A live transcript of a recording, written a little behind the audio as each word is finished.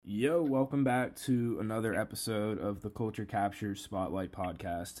Yo, welcome back to another episode of the Culture Capture Spotlight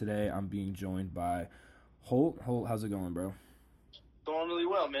podcast. Today I'm being joined by Holt. Holt, how's it going, bro? Going really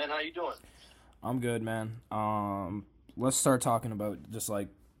well, man. How you doing? I'm good, man. Let's start talking about just like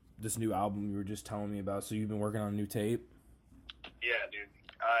this new album you were just telling me about. So you've been working on a new tape? Yeah, dude.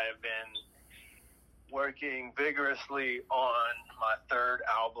 I have been working vigorously on my third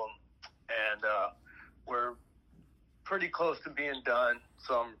album, and we're pretty close to being done,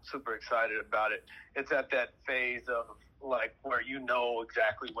 so I'm super excited about it. It's at that phase of like where you know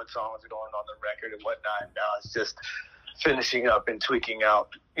exactly what songs are going on the record and whatnot. Now it's just finishing up and tweaking out,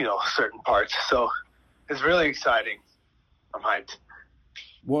 certain parts. So it's really exciting. I'm hyped.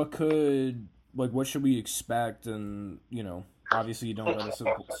 What should we expect? And, obviously you don't want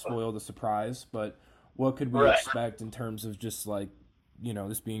to spoil the surprise, but what could we expect in terms of just like,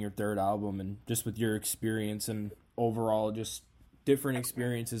 this being your third album and just with your experience and overall just different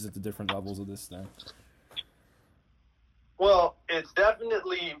experiences at the different levels of this thing? Well, it's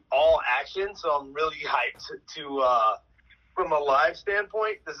definitely all action, so I'm really hyped to from a live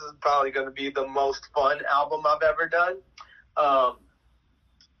standpoint, this is probably going to be the most fun album I've ever done. I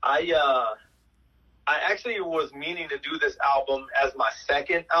actually was meaning to do this album as my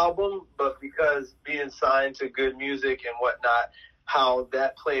second album, but because being signed to Good Music and whatnot, how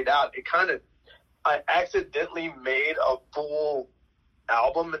that played out, I accidentally made a full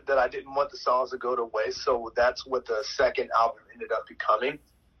album that I didn't want the songs to go to waste, so that's what the second album ended up becoming.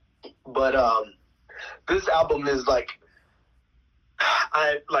 But this album is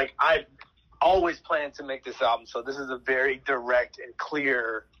I always planned to make this album, so this is a very direct and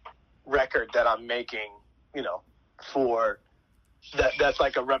clear record that I'm making, for that's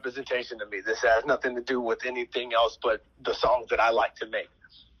like a representation to me. This has nothing to do with anything else but the songs that I like to make.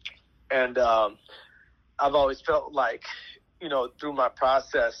 And I've always felt like, through my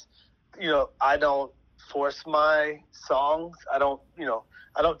process, I don't force my songs. I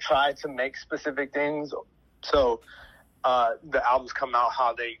don't try to make specific things. So the albums come out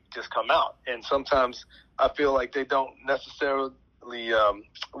how they just come out. And sometimes I feel like they don't necessarily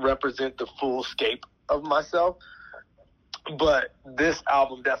represent the full scape of myself. But this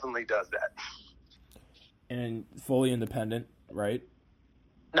album definitely does that. And fully independent, right?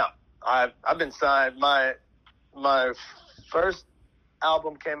 No, I've been signed. My first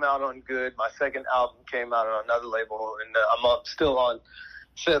album came out on Good. My second album came out on another label, and I'm still on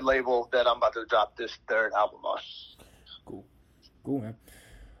said label that I'm about to drop this third album on. Cool,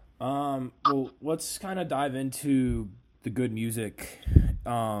 man. Well, let's kind of dive into the Good Music,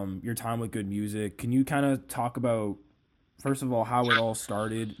 your time with Good Music. Can you kind of talk about, first of all, how it all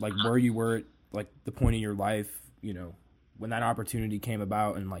started, like where you were at, like the point in your life, when that opportunity came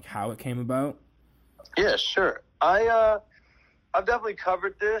about and like how it came about? Yeah, sure. I've definitely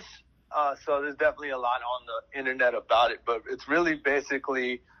covered this, so there's definitely a lot on the internet about it, but it's really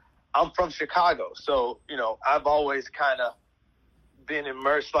basically, I'm from Chicago, so, I've always kind of been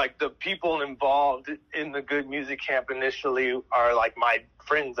immersed, like the people involved in the Good Music camp initially are like my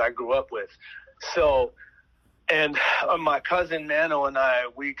friends I grew up with. So, and my cousin Mano and I,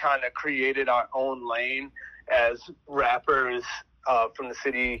 we kind of created our own lane as rappers from the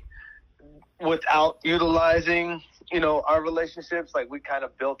city without utilizing, our relationships. Like we kind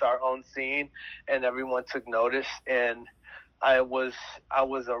of built our own scene and everyone took notice. And I was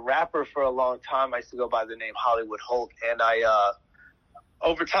a rapper for a long time. I used to go by the name Hollywood Holt. And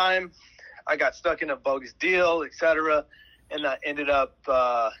over time, I got stuck in a bogus deal, etc. And I ended up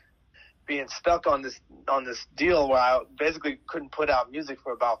being stuck on this deal where I basically couldn't put out music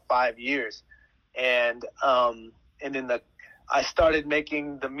for about 5 years. And then I started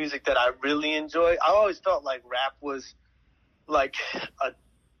making the music that I really enjoy. I always felt like rap was like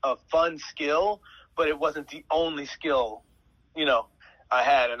a fun skill, but it wasn't the only skill, I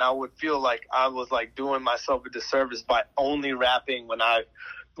had. And I would feel like I was like doing myself a disservice by only rapping when I,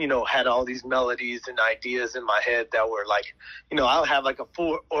 had all these melodies and ideas in my head that were like, I'll have like a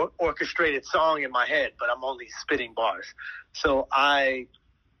full orchestrated song in my head, but I'm only spitting bars. So I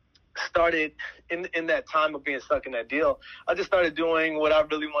started in that time of being stuck in that deal, I just started doing what I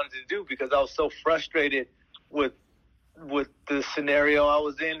really wanted to do because I was so frustrated with the scenario I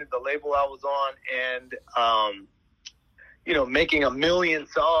was in, the label I was on, and making a million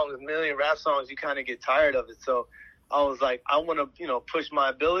rap songs, you kind of get tired of it. So I was like, I want to, push my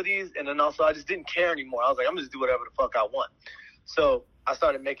abilities. And then also I just didn't care anymore. I was like, I'm just do whatever the fuck I want. So I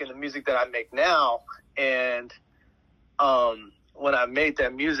started making the music that I make now. And when I made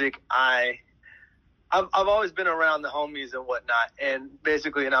that music, I've always been around the homies and whatnot. And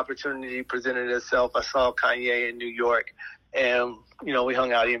basically an opportunity presented itself. I saw Kanye in New York and we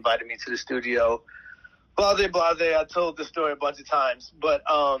hung out. He invited me to the studio. Blase, blase. I told the story a bunch of times, but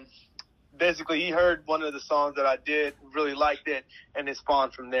basically, he heard one of the songs that I did, really liked it, and it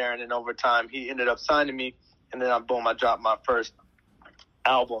spawned from there. And then over time, he ended up signing me, and then I dropped my first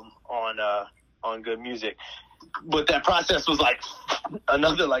album on Good Music. But that process was like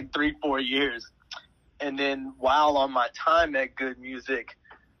another 3-4 years. And then while on my time at Good Music,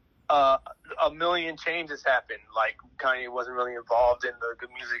 a million changes happened. Like, Kanye wasn't really involved in the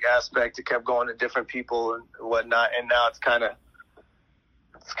Good Music aspect. It kept going to different people and whatnot. And now it's kind of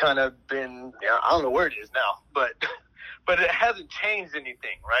been, I don't know where it is now, but it hasn't changed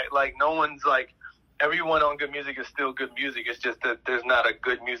anything, right? Like, no one's like, everyone on Good Music is still good music. It's just that there's not a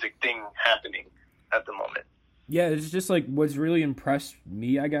good music thing happening at the moment. Yeah, it's just like what's really impressed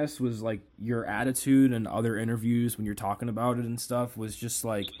me, I guess, was like your attitude and other interviews when you're talking about it and stuff was just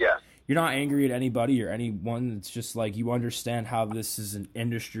like, yeah, you're not angry at anybody or anyone. It's just like you understand how this is an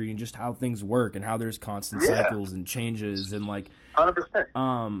industry and just how things work and how there's constant cycles and changes and like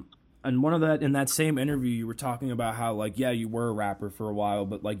 100%. And one of that in that same interview, you were talking about how like, yeah, you were a rapper for a while,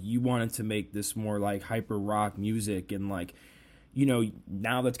 but like you wanted to make this more like hyper rock music and like,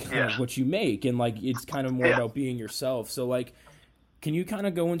 now that's kind of what you make and like it's kind of more about being yourself. So like, can you kind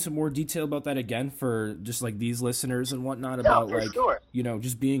of go into more detail about that again for just like these listeners and whatnot about like,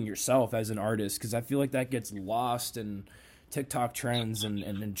 just being yourself as an artist? Because I feel like that gets lost in TikTok trends and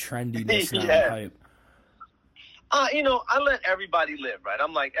trendiness and hype. I let everybody live, right?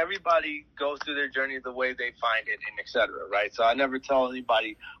 I'm like, everybody goes through their journey the way they find it and et cetera, right? So I never tell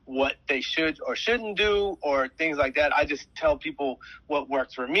anybody what they should or shouldn't do or things like that. I just tell people what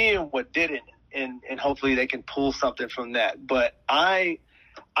works for me and what didn't, and hopefully they can pull something from that. But I've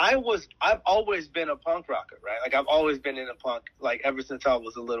always been a punk rocker, right? Like, I've always been in a punk, like, ever since I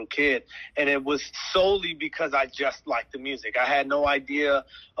was a little kid. And it was solely because I just liked the music. I had no idea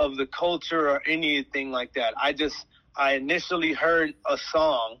of the culture or anything like that. I initially heard a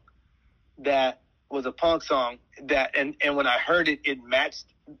song that was a punk song and when I heard it, it matched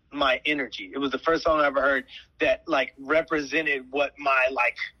my energy. It was the first song I ever heard that, like, represented what my,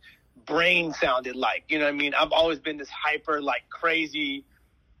 like, brain sounded like. You know what I mean? I've always been this hyper, like, crazy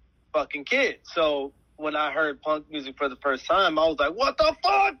fucking kid. So when I heard punk music for the first time, I was like, what the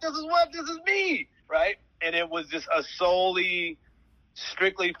fuck? This is me, right? And it was just a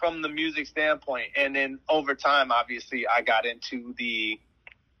strictly from the music standpoint. And then over time, obviously, I got into the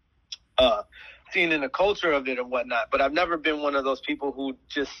scene and the culture of it and whatnot. But I've never been one of those people who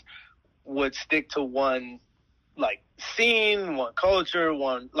just would stick to one, like, scene, one culture,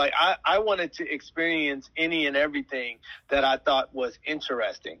 I wanted to experience any and everything that I thought was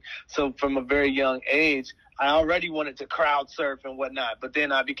interesting. So from a very young age, I already wanted to crowd surf and whatnot, but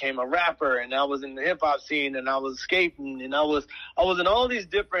then I became a rapper and I was in the hip hop scene and I was skating and I was in all these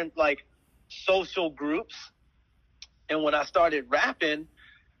different, like, social groups. And when I started rapping,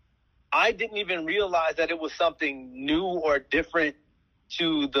 I didn't even realize that it was something new or different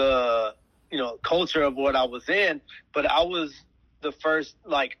to the culture of what I was in, but I was the first,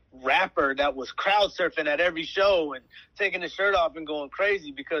 like, rapper that was crowd surfing at every show and taking the shirt off and going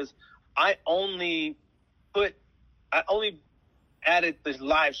crazy because I only added this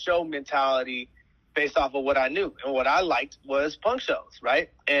live show mentality based off of what I knew. And what I liked was punk shows, right?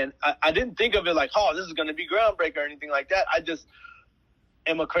 And I didn't think of it like, oh, this is going to be groundbreaker or anything like that. I just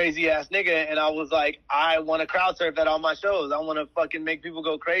am a crazy ass nigga, and I was like, I want to crowd surf at all my shows. I want to fucking make people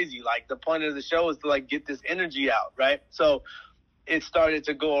go crazy. Like, the point of the show is to, like, get this energy out, right? So it started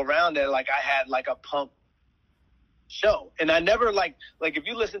to go around that, like, I had, like, a punk show. And I never, like if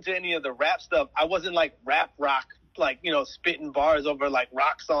you listen to any of the rap stuff, I wasn't, like, rap rock, like, spitting bars over, like,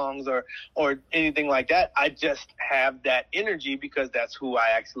 rock songs or anything like that. I just have that energy because that's who I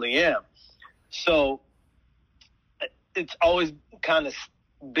actually am. So it's always kind of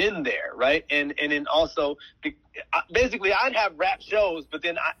been there, right? And then also, basically, I'd have rap shows, but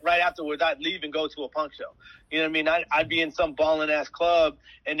then right afterwards, I'd leave and go to a punk show. You know what I mean? I'd be in some ballin'-ass club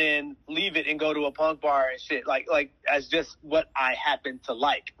and then leave it and go to a punk bar and shit, like as just what I happened to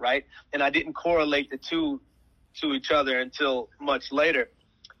like, right? And I didn't correlate the two to each other until much later.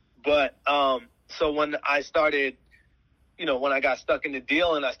 But so when I started, when I got stuck in the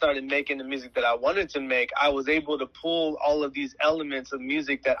deal and I started making the music that I wanted to make, I was able to pull all of these elements of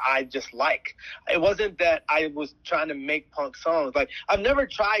music that I just like. It wasn't that I was trying to make punk songs. Like, I've never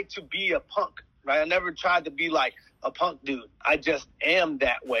tried to be a punk, right? I never tried to be like a punk dude. I just am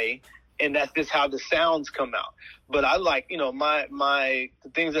that way. And that's just how the sounds come out. But I like, the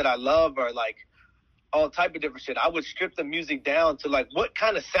things that I love are like all type of different shit. I would strip the music down to like, what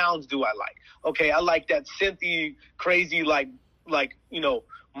kind of sounds do I like? Okay, I like that synthy, crazy, like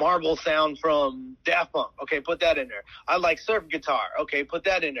marble sound from Daft Punk. Okay, put that in there. I like surf guitar. Okay, put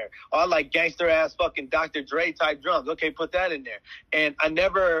that in there. Oh, I like gangster ass fucking Dr. Dre type drums. Okay, put that in there. And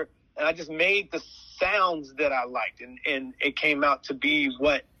I just made the sounds that I liked, and it came out to be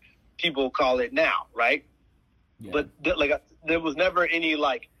what people call it now, right? Yeah. But there was never any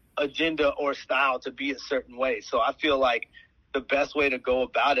like agenda or style to be a certain way. So I feel like the best way to go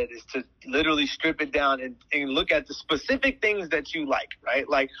about it is to literally strip it down and look at the specific things that you like, right?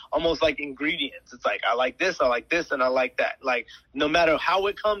 Like almost like ingredients. It's like, I like this, and I like that. Like no matter how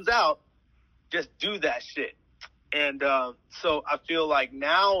it comes out, just do that shit. And so I feel like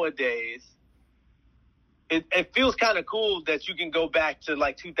nowadays it feels kind of cool that you can go back to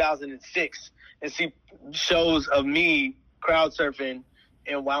like 2006 and see shows of me crowd surfing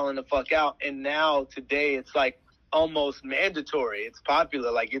and wilding the fuck out. And now today it's like almost mandatory. It's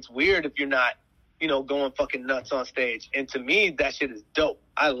popular. Like it's weird if you're not, going fucking nuts on stage. And to me, that shit is dope.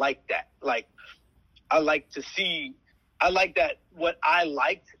 I like that. Like I like that what I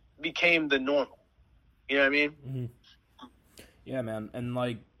liked became the normal. You know what I mean? Mm-hmm. Yeah, man. And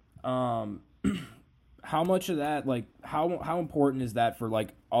like, how much of that, like, how important is that for like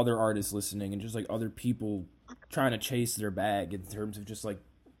other artists listening and just like other people trying to chase their bag in terms of just like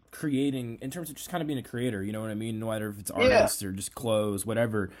creating, in terms of just kind of being a creator, you know what I mean? No matter if it's artists or just clothes,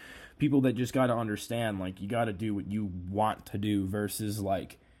 whatever, people that just got to understand, like, you got to do what you want to do versus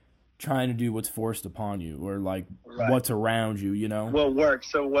like trying to do what's forced upon you or like what's around you, what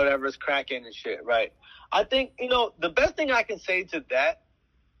works or whatever's cracking and shit. Right. I think, the best thing I can say to that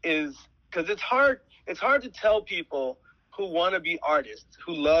is, because it's hard to tell people who want to be artists,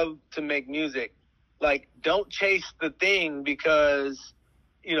 who love to make music, like, don't chase the thing because,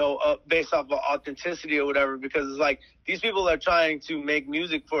 based off of authenticity or whatever, because it's like these people are trying to make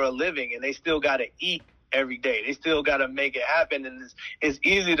music for a living and they still got to eat every day. They still got to make it happen. And it's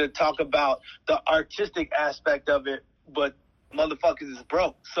easy to talk about the artistic aspect of it, but motherfuckers is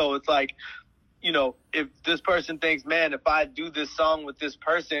broke. So it's like, if this person thinks, man, if I do this song with this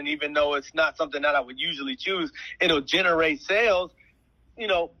person, even though it's not something that I would usually choose, it'll generate sales.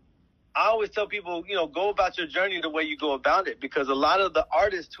 I always tell people, go about your journey the way you go about it, because a lot of the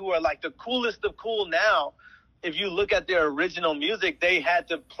artists who are like the coolest of cool now, if you look at their original music, they had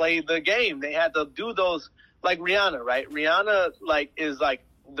to play the game. They had to do those, like Rihanna, right? Rihanna, like, is like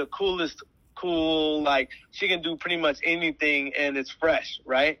the coolest cool, like, she can do pretty much anything and it's fresh,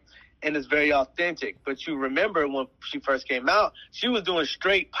 right? And it's very authentic. But you remember when she first came out, she was doing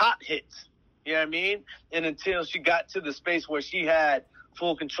straight pop hits. You know what I mean? And until she got to the space where she had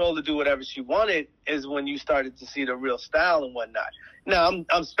full control to do whatever she wanted is when you started to see the real style and whatnot. Now,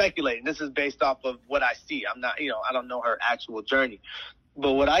 I'm speculating. This is based off of what I see. I'm not, I don't know her actual journey.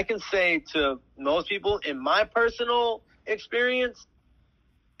 But what I can say to most people, in my personal experience,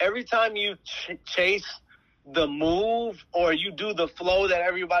 every time you chase the move or you do the flow that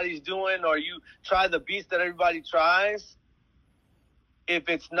everybody's doing or you try the beats that everybody tries, if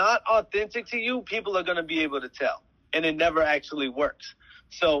it's not authentic to you, people are going to be able to tell. And it never actually works.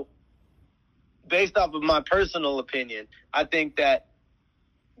 So based off of my personal opinion, I think that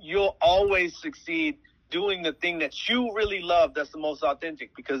you'll always succeed doing the thing that you really love that's the most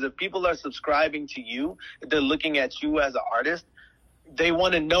authentic. Because if people are subscribing to you, if they're looking at you as an artist, they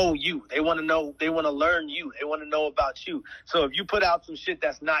want to know you. They want to know, they want to learn you. They want to know about you. So if you put out some shit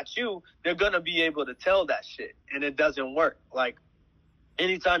that's not you, they're going to be able to tell that shit. And it doesn't work. Like,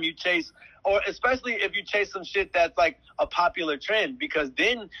 anytime you chase, or especially if you chase some shit that's like a popular trend, because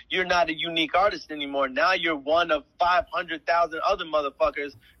then you're not a unique artist anymore. Now you're one of 500,000 other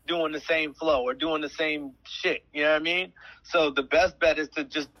motherfuckers doing the same flow or doing the same shit. You know what I mean? So the best bet is to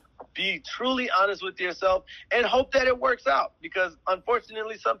just be truly honest with yourself and hope that it works out. Because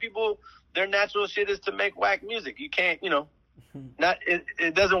unfortunately, some people, their natural shit is to make whack music. You can't,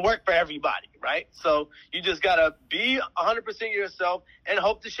 it doesn't work for everybody, right? So you just gotta be 100% yourself and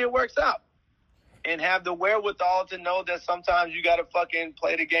hope the shit works out, and have the wherewithal to know that sometimes you gotta fucking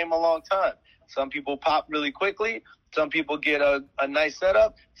play the game a long time. Some people pop really quickly. Some people get a nice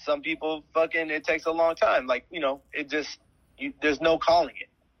setup. Some people fucking, it takes a long time. Like, it just, there's no calling it.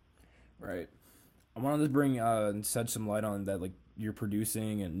 Right. I wanted to bring and shed some light on that, like, you're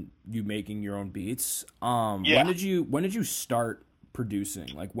producing and you making your own beats. When did you start producing?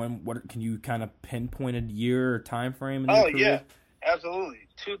 Like, what can you kind of pinpoint a year or time frame in your career? Yeah, absolutely.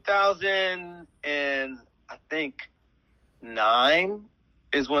 2000 and I think 9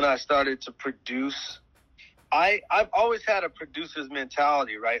 is when I started to produce I've always had a producer's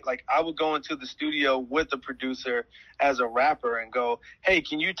mentality, right? Like I would go into the studio with a producer as a rapper and go, hey,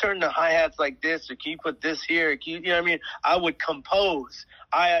 can you turn the hi-hats like this, or can you put this here? You know what I mean? I would compose.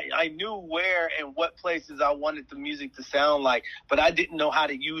 I knew where and what places I wanted the music to sound like, but I didn't know how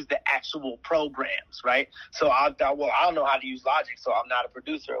to use the actual programs, right? So I thought, well, I don't know how to use Logic, so I'm not a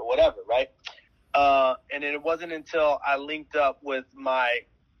producer or whatever, right? And then it wasn't until I linked up with my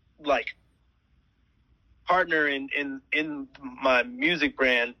like partner in my music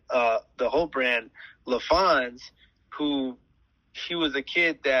brand, the whole brand, LaFonz, who he was a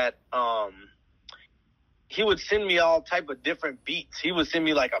kid that he would send me all type of different beats. He would send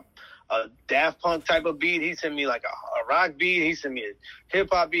me like a Daft Punk type of beat. He sent me like a rock beat. He sent me a hip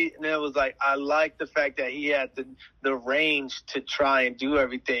hop beat. And it was like, I liked the fact that he had the range to try and do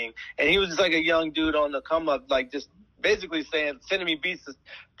everything. And he was just like a young dude on the come up, like just basically sending me beats to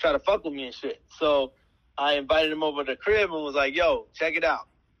try to fuck with me and shit. So I invited him over to the crib and was like, yo, check it out.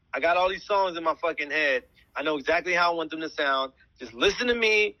 I got all these songs in my fucking head. I know exactly how I want them to sound. Just listen to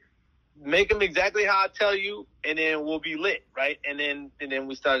me, make them exactly how I tell you, and then we'll be lit, right? And then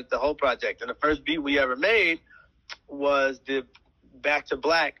we started the whole project. And the first beat we ever made was the Back to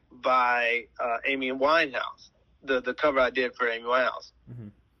Black by Amy Winehouse, the cover I did for Amy Winehouse. Mm-hmm.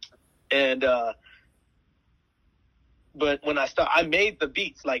 And but when I made the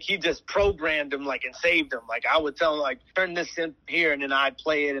beats, like he just programmed them, like, and saved them. Like I would tell him, like, turn this in here, and then I'd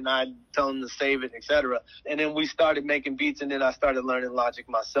play it, and I'd tell him to save it, etc. And then we started making beats, and then I started learning Logic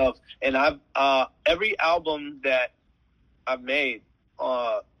myself. And I've every album that I've made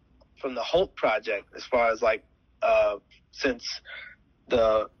from the Hope project, as far as like since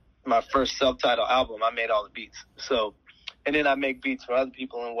my first self-titled album, I made all the beats. So, and then I make beats for other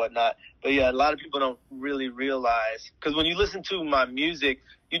people and whatnot. But yeah, a lot of people don't really realize, because when you listen to my music,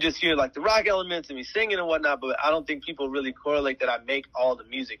 you just hear like the rock elements and me singing and whatnot, but I don't think people really correlate that I make all the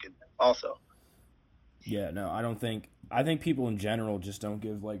music also. Yeah, no, I think people in general just don't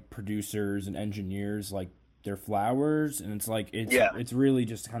give like producers and engineers like their flowers, and it's like, it's really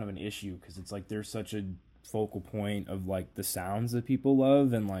just kind of an issue, because it's like there's such a focal point of like the sounds that people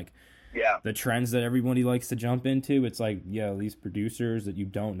love and like the trends that everybody likes to jump into. It's like, these producers that you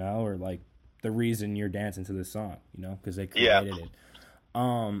don't know are like the reason you're dancing to this song, you know, because they created it.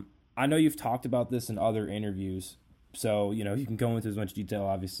 I know you've talked about this in other interviews, so, you know, you can go into as much detail,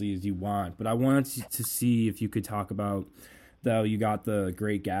 obviously, as you want. But I wanted to see if you could talk about, though, you got the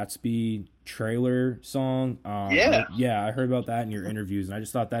Great Gatsby trailer song. I heard about that in your interviews, and I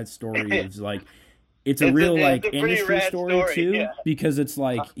just thought that story is like, it's a real like industry story too, because it's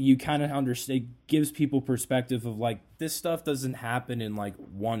like you kind of understand, it gives people perspective of like, this stuff doesn't happen in like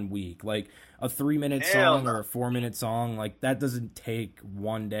 1 week. Like a 3-minute song or a 4-minute song, like that doesn't take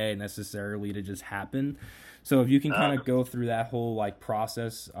one day necessarily to just happen. So if you can kind of go through that whole like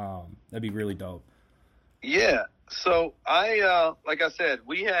process, that'd be really dope. Yeah. So I like I said,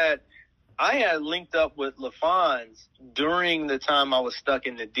 I had linked up with LaFonz during the time I was stuck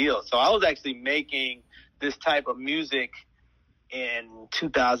in the deal. So I was actually making this type of music in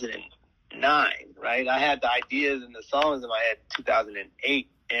 2009, right? I had the ideas and the songs in my head in 2008.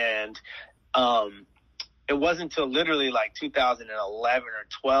 And it wasn't until literally like 2011 or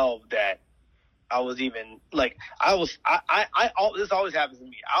 12 that I was even like, this always happens to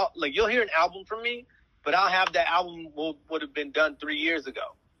me. Like you'll hear an album from me, but I'll have that album would have been done 3 years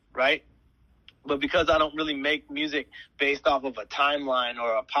ago, right? But because I don't really make music based off of a timeline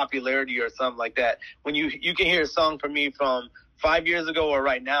or a popularity or something like that, when you can hear a song from me from 5 years ago or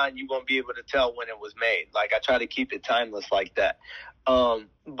right now, and you won't be able to tell when it was made. Like I try to keep it timeless like that.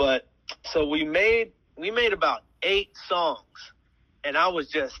 But so we made about 8 songs, and that was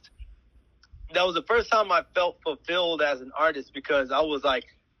the first time I felt fulfilled as an artist, because I was like,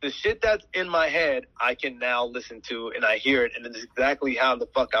 the shit that's in my head, I can now listen to, and I hear it, and it's exactly how the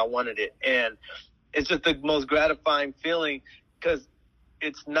fuck I wanted it. And it's just the most gratifying feeling, because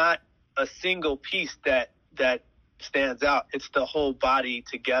it's not a single piece that stands out. It's the whole body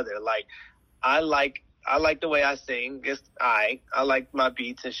together. Like, I like the way I sing. I like my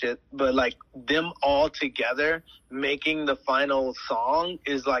beats and shit, but like them all together making the final song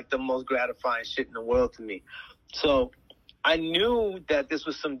is like the most gratifying shit in the world to me. So I knew that this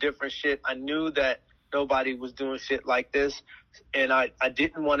was some different shit. I knew that nobody was doing shit like this. And I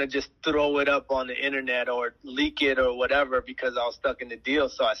didn't want to just throw it up on the internet or leak it or whatever, because I was stuck in the deal.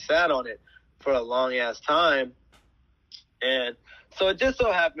 So I sat on it for a long ass time. And so it just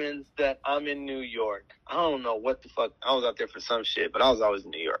so happens that I'm in New York. I don't know what the fuck. I was out there for some shit, but I was always in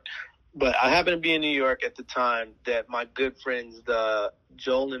New York. But I happened to be in New York at the time that my good friends, the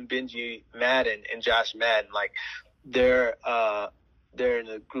Joel and Benji Madden and Josh Madden, like they're in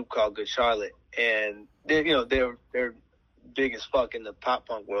a group called Good Charlotte, and they're big as fuck in the pop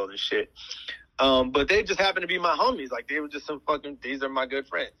punk world and shit. But they just happened to be my homies. Like they were just these are my good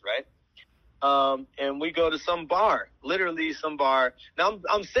friends, right? And we go to some bar, literally some bar. Now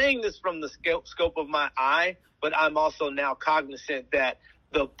I'm saying this from the scope of my eye, but I'm also now cognizant that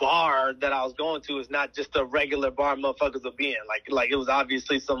the bar that I was going to is not just a regular bar motherfuckers will be in. Like it was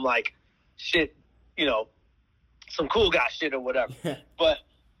obviously some like shit, some cool guy shit or whatever. But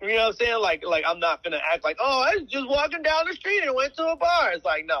you know what I'm saying? Like I'm not gonna act like, oh, I was just walking down the street and went to a bar. It's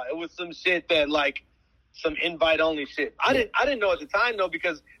like, no, it was some shit that like some invite only shit. I didn't know at the time though,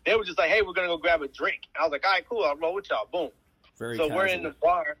 because they were just like, hey, we're gonna go grab a drink. I was like, all right, cool, I'll roll with y'all. Boom. Very so casual. We're in the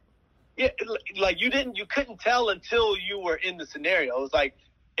bar. Yeah, like you couldn't tell until you were in the scenario. It was like,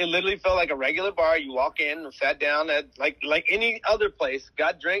 it literally felt like a regular bar. You walk in and sat down at like any other place,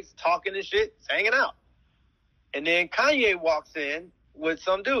 got drinks, talking and shit, hanging out. And then Kanye walks in with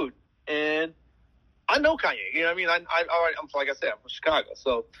some dude, and I know Kanye. You know what I mean? I'm like I said, I'm from Chicago.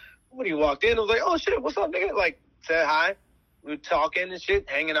 So when he walked in, I was like, oh shit, what's up, nigga? Like said hi. We were talking and shit,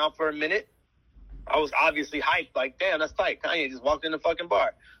 hanging out for a minute. I was obviously hyped, like, damn, that's tight. Kanye just walked in the fucking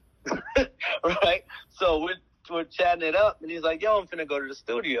bar. Right? So we're chatting it up, and he's like, yo, I'm finna go to the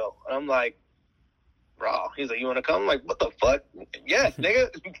studio. And I'm like, bro. He's like, you want to come? I'm like, what the fuck? Yes, nigga.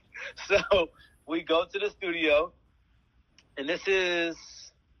 So we go to the studio, and this is,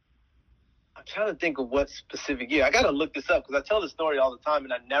 I'm trying to think of what specific year. I got to look this up because I tell this story all the time,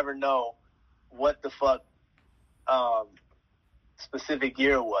 and I never know what the fuck specific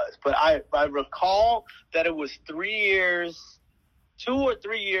year it was. But I recall that it was 2 or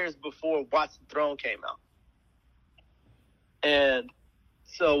 3 years before Watch the Throne came out. And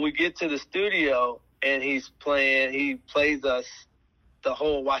so we get to the studio, and he plays us the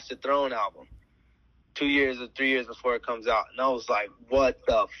whole Watch the Throne album 2 years or 3 years before it comes out. And I was like, what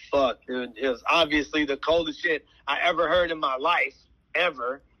the fuck, dude? It was obviously the coldest shit I ever heard in my life,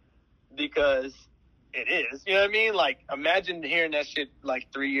 ever, because it is. You know what I mean? Like, imagine hearing that shit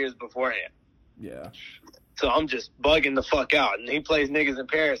like 3 years beforehand. Yeah. So I'm just bugging the fuck out. And he plays Niggas in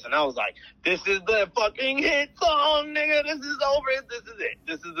Paris. And I was like, this is the fucking hit song, nigga. This is over. This is it.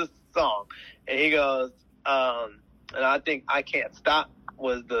 This is the song. And he goes, and I think I Can't Stop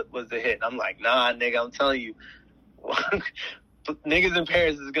was the hit. And I'm like, nah, nigga, I'm telling you, Niggas in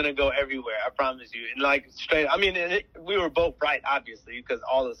Paris is going to go everywhere. I promise you. And like straight, I mean, we were both right, obviously, because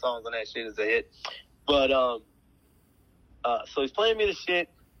all the songs on that shit is a hit. But, so he's playing me the shit.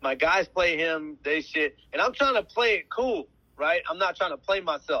 My guys play him, they shit. And I'm trying to play it cool, right? I'm not trying to play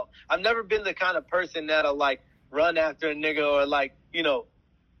myself. I've never been the kind of person that'll, like, run after a nigga or, like,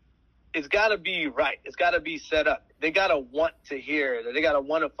 it's got to be right. It's got to be set up. They got to want to hear it. Or they got to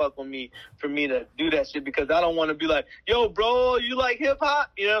want to fuck with me for me to do that shit, because I don't want to be like, yo, bro, you like hip-hop?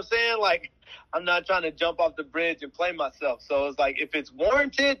 You know what I'm saying? Like, I'm not trying to jump off the bridge and play myself. So it's like, if it's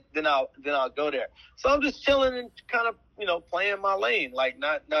warranted, then I'll go there. So I'm just chilling and kind of, playing my lane, like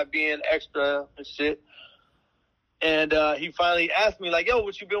not being extra and shit. And he finally asked me, like, yo,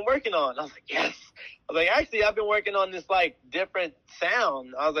 what you been working on? I was like, yes. I was like, actually, I've been working on this, like, different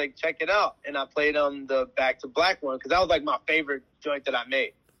sound. I was like, check it out. And I played him the Back to Black one, because that was, like, my favorite joint that I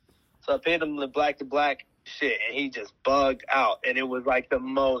made. So I played him the Black to Black shit, and he just bugged out. And it was, like, the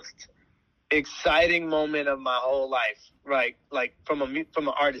most exciting moment of my whole life, right? Like, from an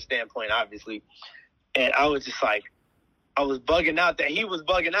artist standpoint, obviously. And I was just like, I was bugging out that he was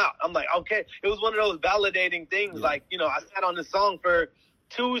bugging out. I'm like, okay. It was one of those validating things. Yeah. Like, I sat on this song for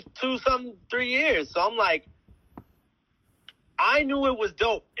 3 years. So I'm like, I knew it was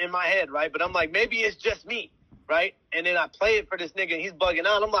dope in my head, right? But I'm like, maybe it's just me, right? And then I play it for this nigga, and he's bugging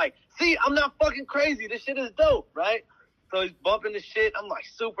out. I'm like, see, I'm not fucking crazy. This shit is dope, right? So he's bumping the shit. I'm like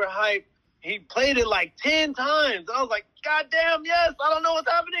super hyped. He played it like 10 times. I was like, God damn, yes. I don't know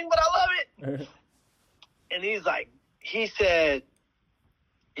what's happening, but I love it. And he's like, he said,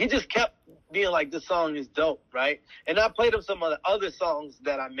 he just kept being like, this song is dope, right? And I played him some of the other songs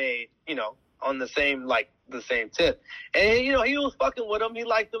that I made, on the same tip. And, he was fucking with them. He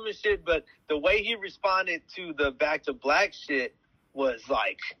liked them and shit. But the way he responded to the Back to Black shit was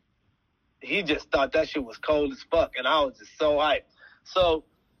like, he just thought that shit was cold as fuck. And I was just so hyped. So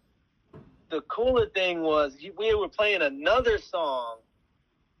the cooler thing was we were playing another song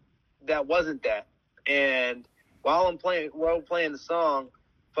that wasn't that. And while we're playing the song,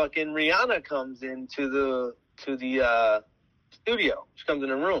 fucking Rihanna comes into the studio. She comes in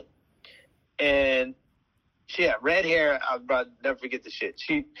the room, and She had red hair. I'll never forget the shit.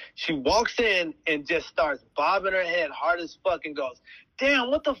 She walks in and just starts bobbing her head hard as fuck and goes, "Damn,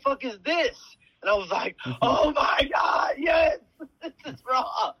 what the fuck is this?" And I was like, "Oh my God, yes, this is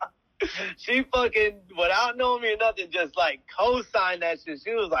raw." She fucking, without knowing me or nothing, just like co-signed that shit.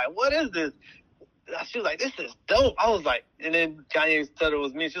 She was like, "What is this?" She was like, "This is dope." I was like, and then Kanye said it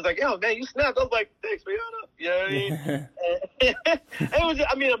was me. She was like, "Yo, man, you snapped." I was like, "Thanks, Rihanna." You know what I mean? It was,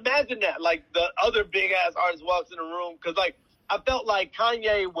 I mean, imagine that. Like, the other big ass artist walks in the room. Cause like, I felt like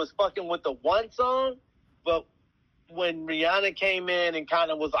Kanye was fucking with the one song, but when Rihanna came in and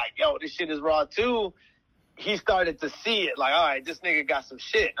kind of was like, "Yo, this shit is raw too," he started to see it. Like, all right, this nigga got some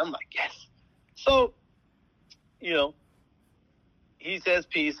shit. I'm like, yes. So, you know, he says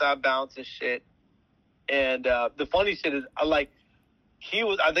peace, I bounce and shit. And the funny shit is, I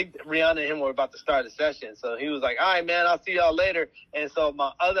think Rihanna and him were about to start a session. So he was like, "All right, man, I'll see y'all later." And so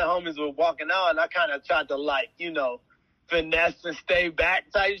my other homies were walking out, and I kind of tried to, like, you know, finesse and stay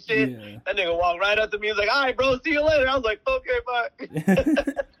back type shit. Yeah. That nigga walked right up to me. He was like, "All right, bro, see you later." I was like, "Okay, bye."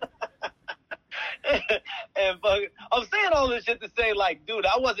 And fuck, I'm saying all this shit to say, like, dude,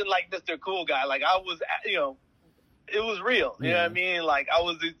 I wasn't like Mr. Cool Guy. Like, I was, you know, it was real. You know what I mean? Like, I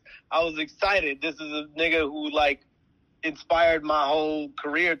was excited. This is a nigga who, like, inspired my whole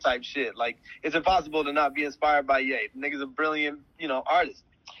career type shit. Like, it's impossible to not be inspired by Ye. The nigga's a brilliant, you know, artist.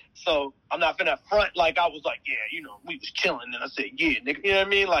 So I'm not finna front like I was like, yeah, you know, we was chilling. And I said, yeah, nigga, you know what I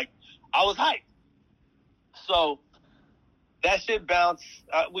mean? Like, I was hyped. So that shit bounced.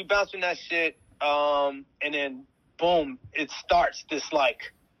 We bounced from that shit. And then, boom, it starts this,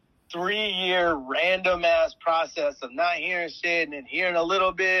 like, 3-year random ass process of not hearing shit and then hearing a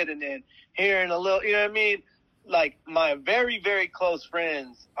little bit and then hearing a little, you know what I mean? Like, my very, very close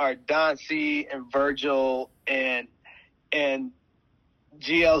friends are Don C and Virgil and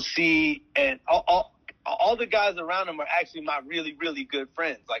GLC and all the guys around him are actually my really, really good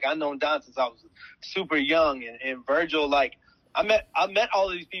friends. Like, I've known Don since I was super young, and Virgil, like, I met all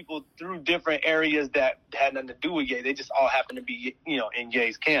of these people through different areas that had nothing to do with Ye. They just all happened to be, you know, in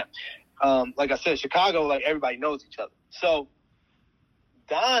Ye's camp. Like I said, Chicago, like, everybody knows each other. So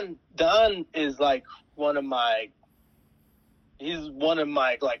Don is like he's one of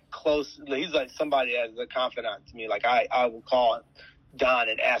my like close. He's like somebody as a confidant to me. Like, I will call Don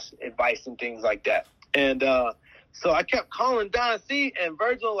and ask advice and things like that. And so I kept calling Don C and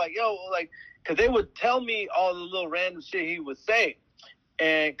Virgil, like, yo, like, because they would tell me all the little random shit he would say.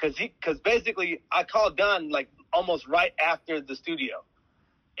 And because basically I called Don like almost right after the studio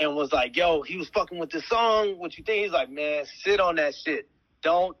and was like, yo, he was fucking with this song. What you think? He's like, man, sit on that shit.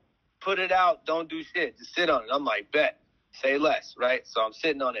 Don't put it out. Don't do shit. Just sit on it. I'm like, bet. Say less, right? So I'm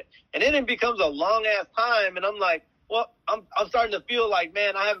sitting on it. And then it becomes a long ass time. And I'm like, well, I'm starting to feel like,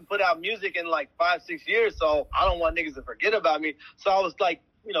 man, I haven't put out music in like 5-6 years. So I don't want niggas to forget about me. So I was like,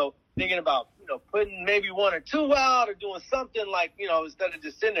 you know, thinking about, you know, putting maybe 1 or 2 out or doing something like, you know, instead of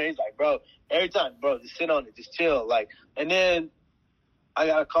just sitting there. He's like, bro, every time, bro, just sit on it, just chill. Like, and then I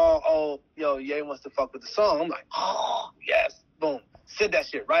got a call, oh, yo, Ye wants to fuck with the song. I'm like, oh, yes, boom, send that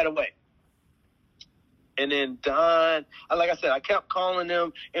shit right away. And then Don, like I said, I kept calling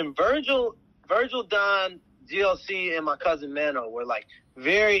them, and Virgil, Don, GLC, and my cousin Mano were like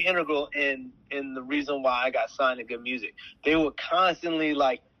very integral in the reason why I got signed to Good Music. They would constantly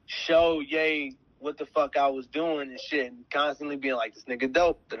like show Ye what the fuck I was doing and shit, and constantly being like, this nigga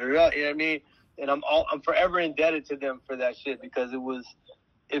dope, da, da, da, you know what I mean? And I'm forever indebted to them for that shit, because it was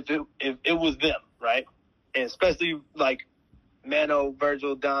them, right? And especially like Mano,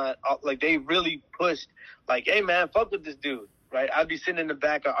 Virgil, Don, like they really pushed like, hey man, fuck with this dude, right? I'd be sitting in the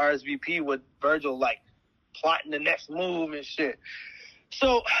back of RSVP with Virgil like plotting the next move and shit.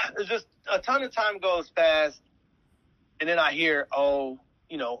 So it's just a ton of time goes past, and then I hear, oh,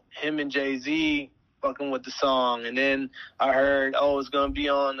 you know, him and Jay-Z fucking with the song. And then I heard, oh, it's going to be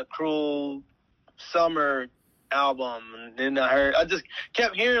on the Cruel Summer album. And then I just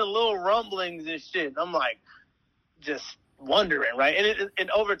kept hearing little rumblings and shit. I'm like, just wondering, right? And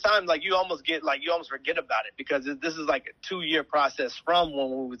over time, like, you almost forget about it, because this is like a 2-year process from when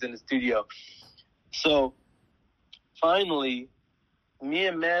we was in the studio. So finally, me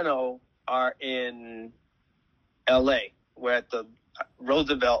and Mano are in LA. We're at the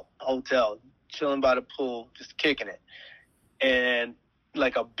Roosevelt Hotel, chilling by the pool, just kicking it. And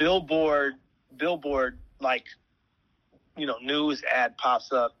like a billboard, like, you know, news ad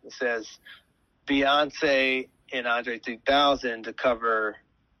pops up and says Beyonce and Andre 3000 to cover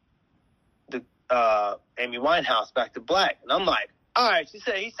the Amy Winehouse Back to Black. And I'm like, all right,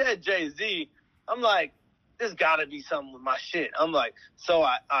 he said Jay-Z. I'm like, there's gotta be something with my shit. I'm like, so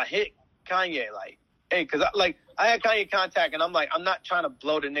I hit Kanye like, hey, because I had Kanye contact, and I'm like, I'm not trying to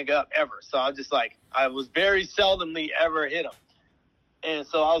blow the nigga up ever. So I was just like, I was very seldomly ever hit him. And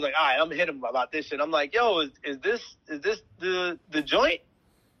so I was like, all right, I'm gonna hit him about this shit. I'm like, yo, is this the joint?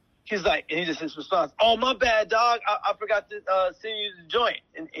 He's like, and he just his response, oh, my bad, dog. I forgot to send you the joint.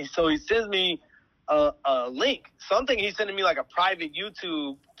 And so he sends me a link, something he's sending me like a private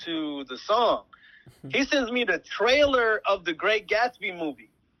YouTube to the song. He sends me the trailer of the Great Gatsby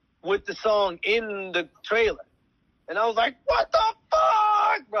movie with the song in the trailer. And I was like, what the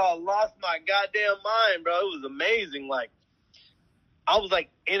fuck, bro? I lost my goddamn mind, bro. It was amazing. Like, I was like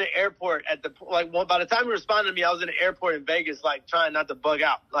in an airport at the, like, well, by the time he responded to me, I was in an airport in Vegas, like trying not to bug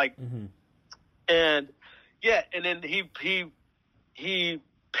out. Like, and yeah, and then he paid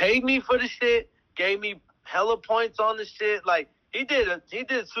me for the shit, gave me hella points on the shit. Like, he did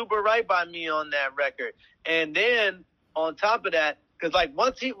super right by me on that record. And then on top of that, because like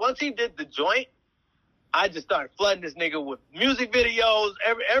once he did the joint, I just started flooding this nigga with music videos,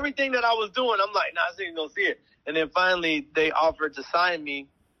 everything that I was doing. I'm like, nah, I ain't gonna see it. And then finally they offered to sign me.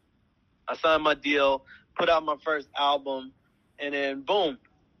 I signed my deal, put out my first album, and then boom,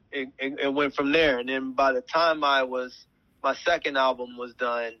 it went from there. And then by the time my second album was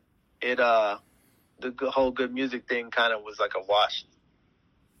done, the whole good music thing kind of was like a wash.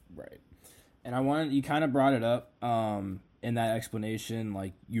 Right. And you kind of brought it up in that explanation,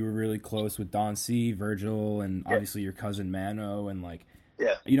 like you were really close with Don C, Virgil, and obviously your cousin Mano, and like,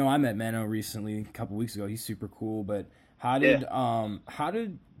 you know, I met Mano recently, a couple weeks ago. He's super cool. But how did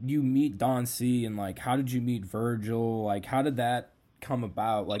you meet Don C, and like how did you meet Virgil? Like how did that come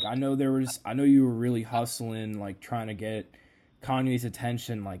about? Like I know you were really hustling, like trying to get Kanye's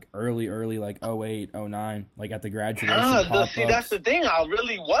attention like early, like 08, 09, like at the graduation. See, that's the thing. I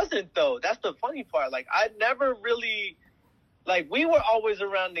really wasn't, though. That's the funny part. Like I never really, like we were always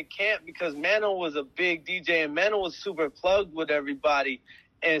around the camp because Mano was a big DJ and Mano was super plugged with everybody.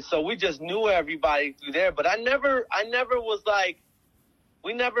 And so we just knew everybody through there. But I never was like,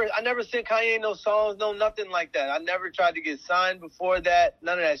 I never sent Kanye no songs, no nothing like that. I never tried to get signed before that.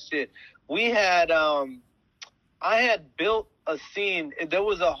 None of that shit. We had, I had built a scene. There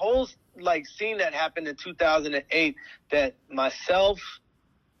was a whole like scene that happened in 2008 that myself,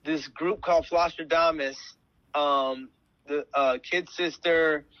 this group called Flostradamus, the Kid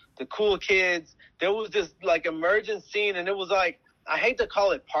Sister, the Cool Kids, there was this like emergent scene, and it was like, I hate to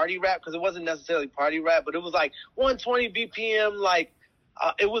call it party rap because it wasn't necessarily party rap, but it was like 120 BPM, like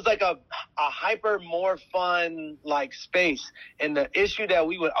it was like a hyper more fun like space. And the issue that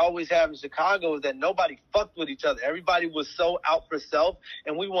we would always have in Chicago is that nobody fucked with each other. Everybody was so out for self,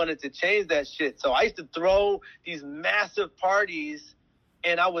 and we wanted to change that shit. So I used to throw these massive parties,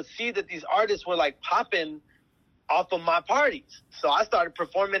 and I would see that these artists were like popping off of my parties. So I started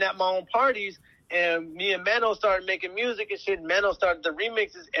performing at my own parties, and me and Mano started making music and shit. Mano started the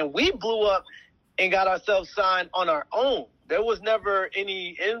remixes, and we blew up and got ourselves signed on our own. There was never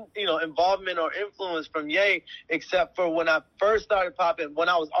any, involvement or influence from Ye, except for when I first started popping. When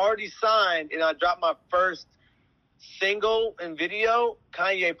I was already signed and I dropped my first single and video,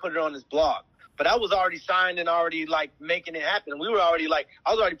 Kanye put it on his blog. But I was already signed and already like making it happen. We were already like,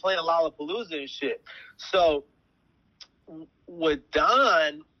 I was already playing Lollapalooza and shit. So with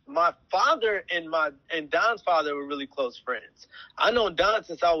Don, my father and Don's father were really close friends. I known Don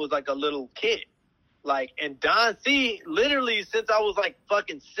since I was like a little kid. Like, and Don C, literally since I was like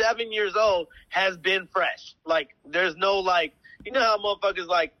fucking 7 years old, has been fresh. Like, there's no like, you know how motherfuckers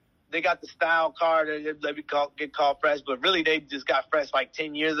like, they got the style card and they get called fresh, but really they just got fresh like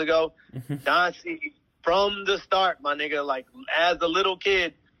 10 years ago. Don C, from the start, my nigga, like as a little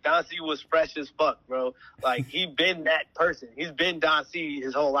kid, Don C was fresh as fuck, bro. Like, he been that person. He's been Don C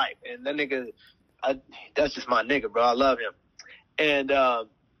his whole life. And that nigga, that's just my nigga, bro. I love him. And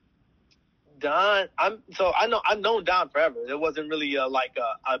Don, I've known Don forever. There wasn't really a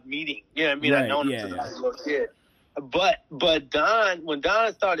meeting. You know what I mean? Right, I've known him since I was a little kid. But Don, when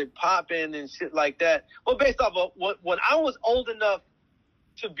Don started popping and shit like that, well, based off of when I was old enough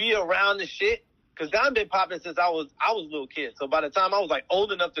to be around the shit, because Don been popping since I was a little kid. So by the time I was like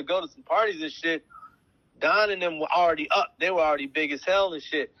old enough to go to some parties and shit, Don and them were already up. They were already big as hell and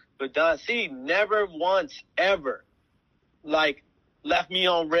shit. But Don C never once ever like left me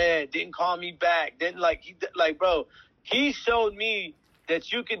on red, didn't call me back, bro, he showed me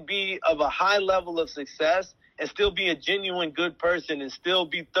that you could be of a high level of success and still be a genuine good person and still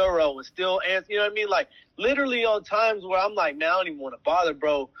be thorough and still answer, you know what I mean? Like, literally on times where I'm like, man, I don't even want to bother,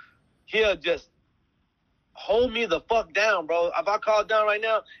 bro. He'll just hold me the fuck down, bro. If I call down right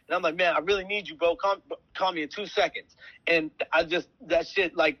now and I'm like, man, I really need you, bro, call me in 2 seconds. And that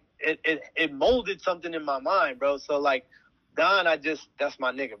shit, like, it molded something in my mind, bro. So like Don, that's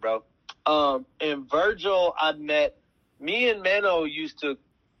my nigga, bro. And Virgil, me and Mano used to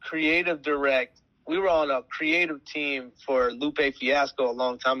creative direct. We were on a creative team for Lupe Fiasco a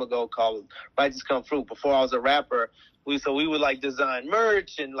long time ago called Righteous Come Fruit. Before I was a rapper, we would like design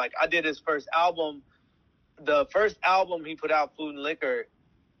merch, and like I did his first album. The first album he put out, Food and Liquor,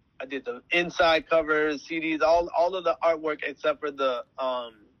 I did the inside covers, CDs, all of the artwork except for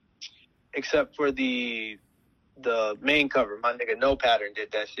the main cover. My nigga No Pattern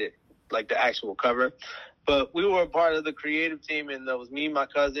did that shit, like the actual cover. But we were a part of the creative team, and there was me, my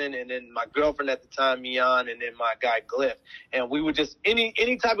cousin, and then my girlfriend at the time, Mian, and then my guy Glyph. And we would just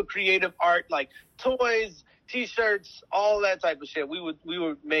any type of creative art, like toys, T-shirts, all that type of shit. We would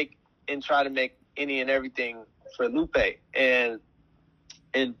make and try to make any and everything for Lupe. And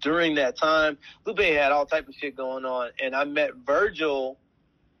during that time, Lupe had all type of shit going on. And I met Virgil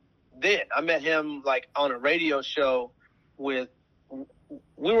then. I met him like on a radio show with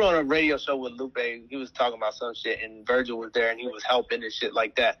Lupe. He was talking about some shit, and Virgil was there, and he was helping and shit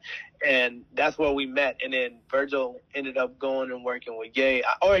like that. And that's where we met. And then Virgil ended up going and working with Ye.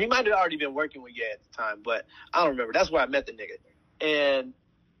 Or he might have already been working with Ye at the time, but I don't remember. That's where I met the nigga. And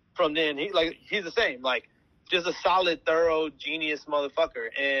from then, he's the same. Like, just a solid, thorough, genius motherfucker.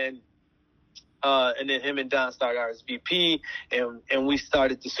 And then him and Don started RSVP, and we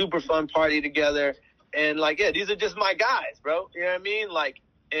started the Super Fun Party together. And, like, yeah, these are just my guys, bro. You know what I mean? Like,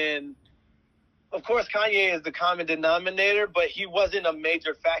 and, of course, Kanye is the common denominator, but he wasn't a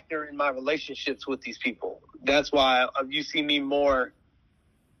major factor in my relationships with these people. That's why you see me more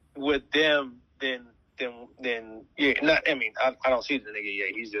with them than yeah. I don't see the nigga yet.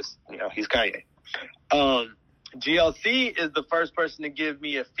 He's just, he's Kanye. GLC is the first person to give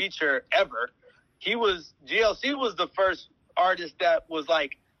me a feature ever. GLC was the first artist that was,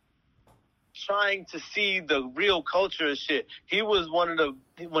 like, trying to see the real culture of shit. He was when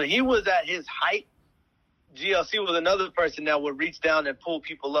he was at his height, GLC was another person that would reach down and pull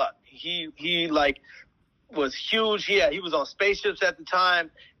people up. He like was huge. He was on Spaceships at the time,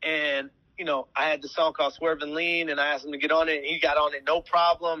 and I had the song called Swerve and Lean, and I asked him to get on it, and he got on it no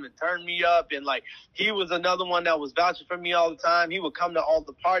problem and turned me up. And like, he was another one that was vouching for me all the time. He would come to all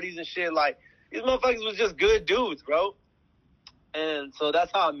the parties and shit. Like, these motherfuckers was just good dudes, bro. And so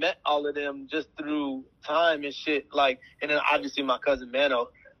that's how I met all of them, just through time and shit. Like, and then obviously my cousin Mano.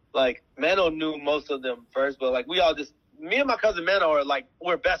 Like, Mano knew most of them first, but like, me and my cousin Mano are like,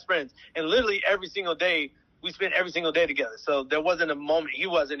 we're best friends. And literally every single day, we spent every single day together. So there wasn't a moment he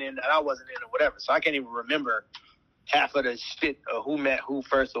wasn't in and I wasn't in or whatever. So I can't even remember half of the shit or who met who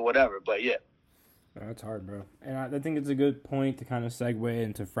first or whatever. But yeah. That's hard, bro. And I think it's a good point to kind of segue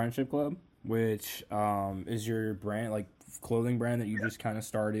into Friendship Club, which is your brand, like, clothing brand that you just kind of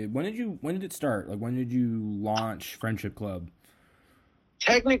started. When did it start? Like, when did you launch Friendship Club?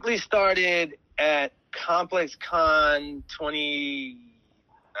 Technically started at Complex Con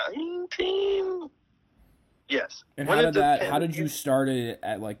 2019. Yes. And how did you start it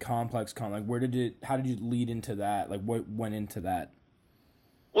at like Complex Con? Like, how did you lead into that? Like, what went into that?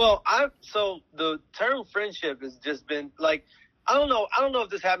 Well, so the term friendship has just been like, I don't know if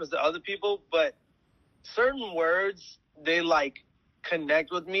this happens to other people, but certain words, they like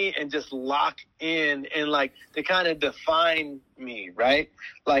connect with me and just lock in, and like they kind of define me, right?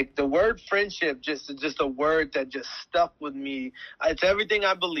 Like the word friendship just a word that just stuck with me. It's everything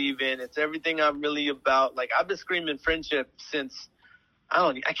I believe in. It's everything I'm really about. Like, I've been screaming friendship since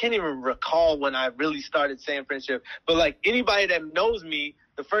I can't even recall when I really started saying friendship, but like anybody that knows me,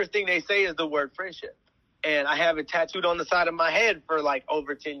 the first thing they say is the word friendship. And I have it tattooed on the side of my head for like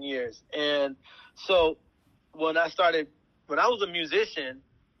over 10 years. And so when I was a musician,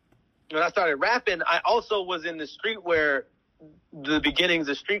 when I started rapping, I also was in the beginnings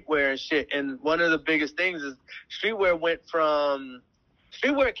of streetwear and shit. And one of the biggest things is streetwear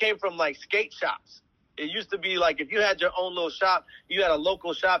came from like skate shops. It used to be like, if you had your own little shop, you had a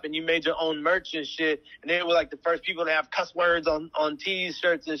local shop and you made your own merch and shit. And they were like the first people to have cuss words on tees,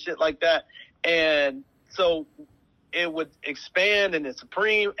 shirts and shit like that. And so it would expand, and the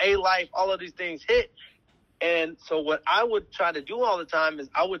Supreme, A-Life, all of these things hit. And so what I would try to do all the time is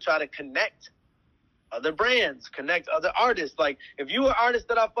I would try to connect other brands, connect other artists. Like, if you were an artist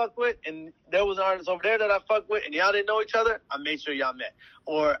that I fuck with and there was an artist over there that I fuck with and y'all didn't know each other, I made sure y'all met.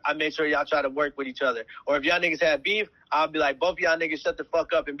 Or I made sure y'all try to work with each other. Or if y'all niggas had beef, I'll be like, both y'all niggas shut the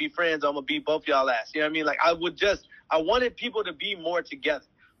fuck up and be friends. I'm going to beat both y'all ass. You know what I mean? Like, I wanted people to be more together.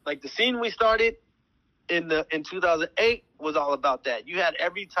 Like, the scene we started in 2008 was all about that. You had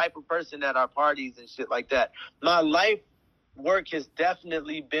every type of person at our parties and shit like that. My life work has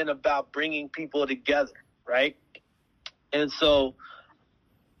definitely been about bringing people together, right? And so,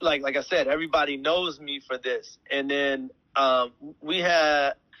 like I said, everybody knows me for this. And then we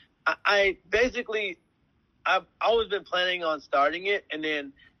had, I basically, I've always been planning on starting it, and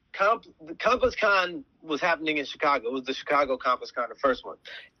then the Compass Con was happening in Chicago. It was the Chicago Compass Con, the first one.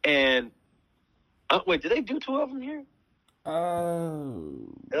 And wait, did they do 2 of them here?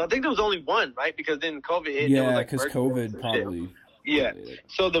 I think there was only one, right? Because then COVID hit. Yeah, because COVID probably. Yeah.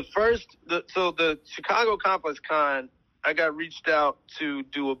 So the Chicago Compass Con, I got reached out to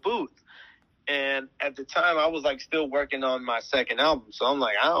do a booth. And at the time, I was like still working on my second album, so I'm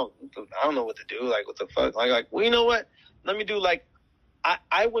like, I don't know what to do. Like, what the fuck? Like, well, you know what? Let me do like,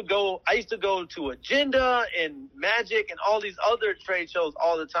 I used to go to Agenda and Magic and all these other trade shows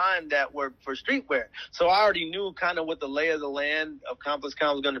all the time that were for streetwear. So I already knew kind of what the lay of the land of Compass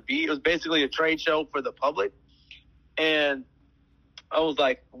Con was going to be. It was basically a trade show for the public, and I was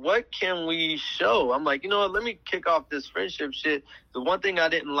like, what can we show? I'm like, you know what? Let me kick off this friendship shit. The one thing I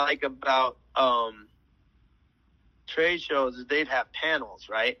didn't like about trade shows is they'd have panels,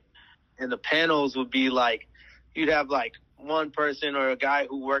 right? And the panels would be like, you'd have like one person or a guy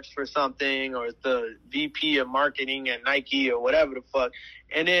who works for something or the VP of marketing at Nike or whatever the fuck.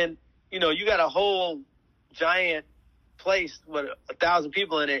 And then, you know, you got a whole giant place with 1,000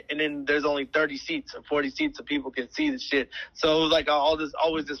 people in it, and then there's only 30 seats or 40 seats so people can see the shit. So it was like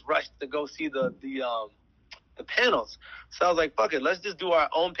always this rush to go see the panels. So I was like, fuck it, let's just do our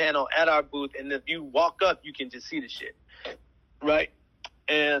own panel at our booth, and if you walk up, you can just see the shit, right?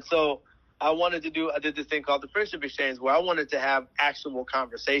 And so I did this thing called the Friendship Exchange, where I wanted to have actual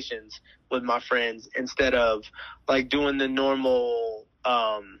conversations with my friends instead of like doing the normal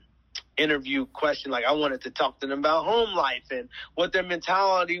interview question. Like, I wanted to talk to them about home life and what their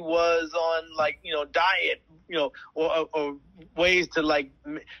mentality was on, like, you know, diet, you know, or ways to, like,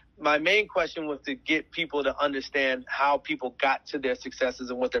 my main question was to get people to understand how people got to their successes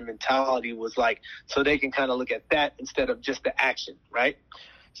and what their mentality was like, so they can kind of look at that instead of just the action, right?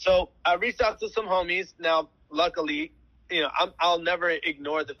 So I reached out to some homies. Now, luckily, you know, I'll never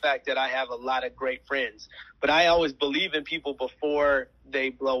ignore the fact that I have a lot of great friends, but I always believe in people before they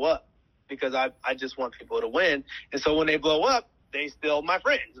blow up, because I just want people to win. And so when they blow up, they still my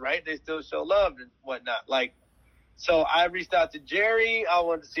friends, right? They still show love and whatnot. Like, so I reached out to Jerry. I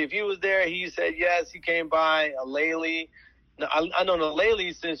wanted to see if he was there. He said yes. He came by. Laylee. I know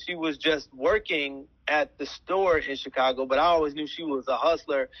Laylee since she was just working at the store in Chicago, but I always knew she was a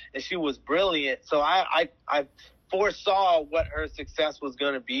hustler and she was brilliant. So I foresaw what her success was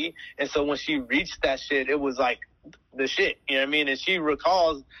going to be. And so when she reached that shit, it was like the shit, you know what I mean? And she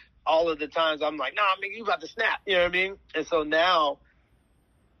recalls all of the times I'm like, nah, man, you about to snap, you know what I mean? And so now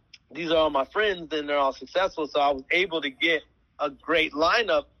these are all my friends and they're all successful. So I was able to get a great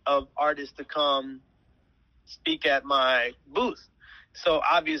lineup of artists to come speak at my booth. So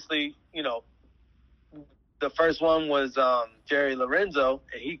obviously, you know, the first one was Jerry Lorenzo,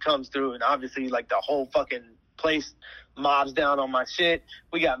 and he comes through, and obviously, like, the whole fucking place mobs down on my shit.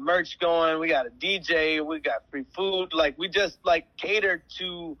 We got merch going, we got a DJ, we got free food. Like, we just, like, catered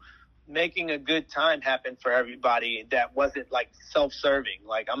to making a good time happen for everybody that wasn't, like, self-serving.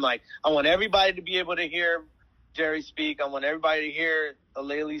 Like, I'm like, I want everybody to be able to hear Jerry speak. I want everybody to hear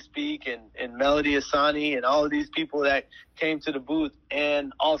Laylee speak, and Melody Asani and all of these people that came to the booth.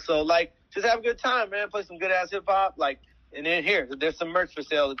 And also, like, just have a good time, man. Play some good ass hip hop, like, and then there's some merch for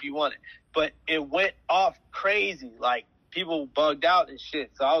sale if you want it. But it went off crazy, like, people bugged out and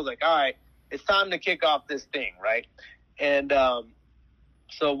shit. So I was like, all right, it's time to kick off this thing, right? And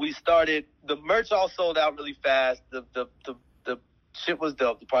so we started. The merch all sold out really fast. The shit was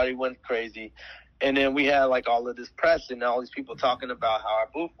dope. The party went crazy, and then we had like all of this press and all these people talking about how our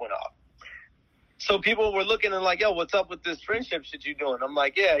booth went off. So people were looking and like, yo, what's up with this friendship shit you doing? I'm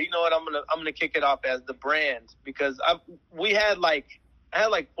like, yeah, you know what? I'm gonna kick it off as the brand, because I had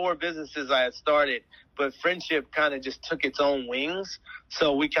like 4 businesses I had started, but friendship kind of just took its own wings.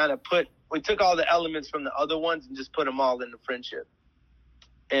 So we took all the elements from the other ones and just put them all into friendship.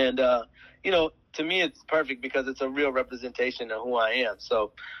 And you know, to me, it's perfect because it's a real representation of who I am.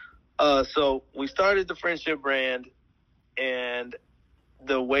 So we started the friendship brand, and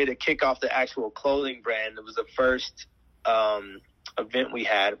the way to kick off the actual clothing brand, it was the first event we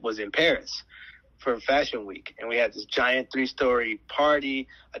had was in Paris for Fashion Week. And we had this giant 3-story party.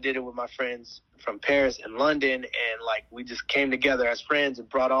 I did it with my friends from Paris and London. And like, we just came together as friends and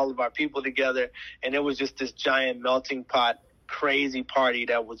brought all of our people together. And it was just this giant melting pot, crazy party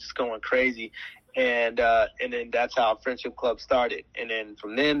that was just going crazy. And then that's how Friendship Club started. And then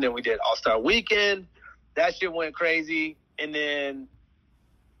from then we did All-Star Weekend. That shit went crazy. and then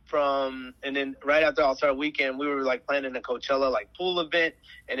right after All-Star Weekend, we were like planning a Coachella like pool event,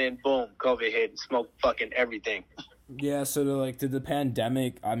 and then boom, COVID hit and smoked fucking everything. Yeah, so did the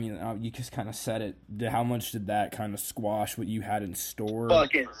pandemic, I mean, you just kind of said it, how much did that kind of squash what you had in store?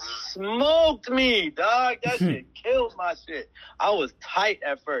 Fucking smoked me, dog. That shit killed my shit. I was tight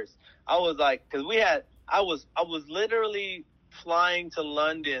at first. I was like, because I was literally flying to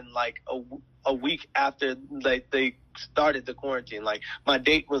London like a week after they started the quarantine. Like, my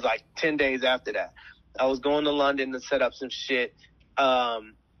date was like 10 days after that. I was going to London to set up some shit. I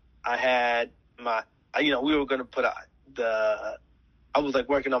had we were going to put I was like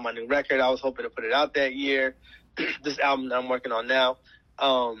working on my new record. I was hoping to put it out that year. This album that I'm working on now.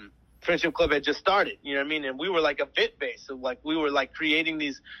 Friendship Club had just started, you know what I mean? And we were like event based. So like we were like creating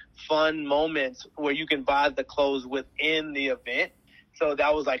these fun moments where you can buy the clothes within the event. So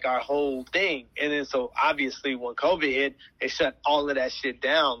that was like our whole thing. And then so obviously when COVID hit, they shut all of that shit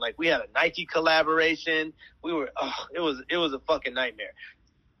down. Like we had a Nike collaboration. It was a fucking nightmare.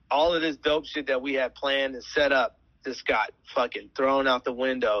 All of this dope shit that we had planned and set up just got fucking thrown out the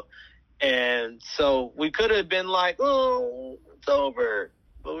window. And so we could have been like, oh, it's over.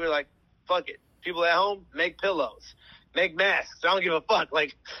 But we were like, fuck it. People at home, make pillows, make masks. I don't give a fuck.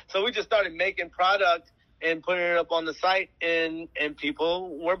 Like, so we just started making product and putting it up on the site, and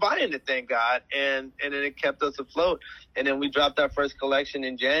people were buying it, thank God. And then it kept us afloat. And then we dropped our first collection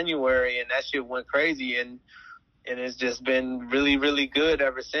in January, and that shit went crazy. And it's just been really, really good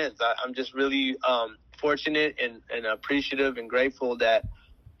ever since. I'm just really fortunate and appreciative and grateful that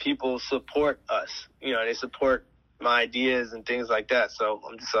people support us. You know, they support my ideas and things like that. So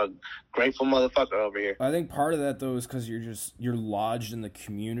I'm just a grateful motherfucker over here. I think part of that though is because you're lodged in the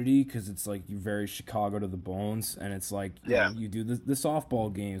community, because it's like you're very Chicago to the bones, and it's like you do the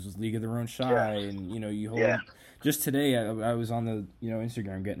softball games with League of Their Own Shy, and you hold. Just today I was on the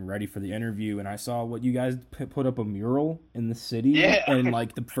Instagram getting ready for the interview, and I saw what you guys put up a mural in the city, and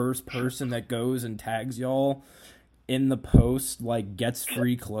like the first person that goes and tags y'all in the post like gets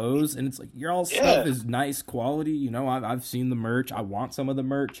free clothes, and it's like your all stuff is nice quality. I've seen the merch. I want some of the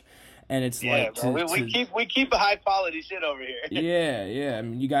merch, and it's like we keep a high quality shit over here. Yeah. I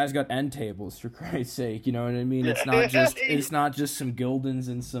mean, you guys got end tables, for Christ's sake. You know what I mean? It's not just some Gildens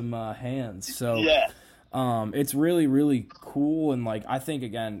and some hands. So it's really, really cool. And like I think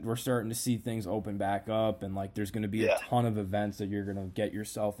again we're starting to see things open back up, and like there's going to be a ton of events that you're going to get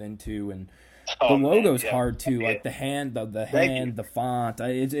yourself into, and the logo's hard too, like the hand, the font.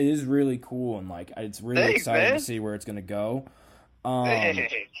 It is really cool, and like it's really exciting to see where it's gonna go.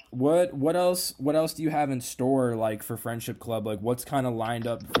 What else do you have in store, like for Friendship Club? Like what's kind of lined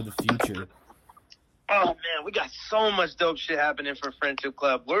up for the future? Oh man, we got so much dope shit happening for Friendship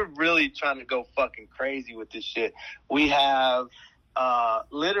Club. We're really trying to go fucking crazy with this shit. We have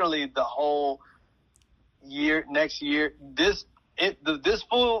literally the whole year, next year, this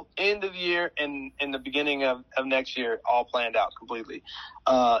full end of year and the beginning of next year all planned out completely.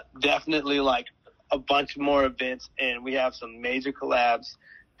 Definitely like a bunch more events, and we have some major collabs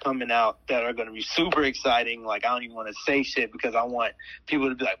coming out that are going to be super exciting. Like I don't even want to say shit because I want people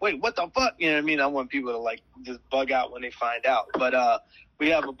to be like, wait, what the fuck? You know what I mean? I want people to like just bug out when they find out. But we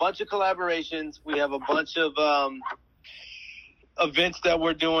have a bunch of collaborations. We have a bunch of events that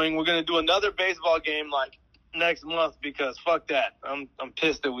we're doing. We're going to do another baseball game like next month because fuck that. I'm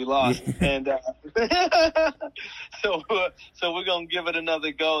pissed that we lost. And so we're gonna give it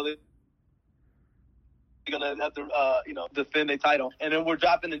another go. They're gonna have to defend their title, and then we're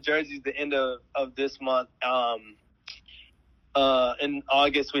dropping the jerseys the end of this month. In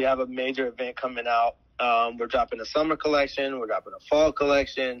August we have a major event coming out. We're dropping a summer collection. We're dropping a fall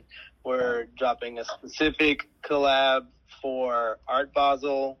collection. We're dropping a specific collab for Art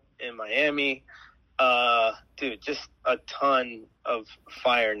Basel in Miami. Dude, just a ton of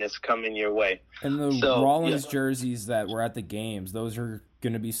fireness coming your way. And the Rollins jerseys that were at the games, those are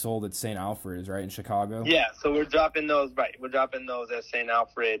going to be sold at St. Alfred's, right, in Chicago? Yeah, so we're dropping those, right. We're dropping those at St.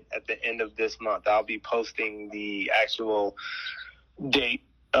 Alfred at the end of this month. I'll be posting the actual date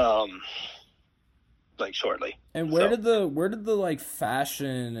like shortly. And where did the like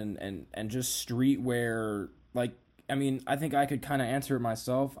fashion and just streetwear, like, I mean, I think I could kind of answer it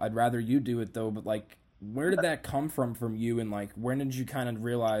myself. I'd rather you do it, though. But, like, where did that come from you? And, like, when did you kind of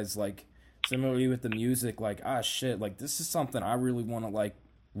realize, like, similarly with the music, like, shit, like, this is something I really want to, like,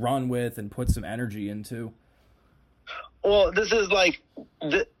 run with and put some energy into? Well, this is, like,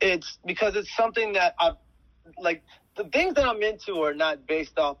 it's because it's something that I've, like, the things that I'm into are not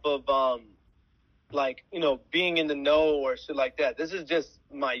based off of like, you know, being in the know or shit like that. This is just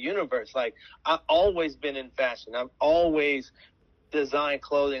my universe. Like, I've always been in fashion. I've always designed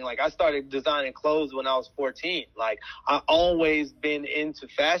clothing. Like, I started designing clothes when I was 14. Like, I always been into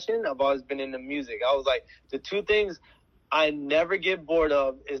fashion. I've always been into music. I was like, the two things I never get bored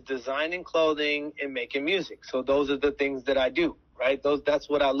of is designing clothing and making music. So those are the things that I do, right? That's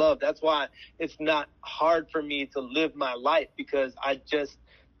what I love. That's why it's not hard for me to live my life, because I just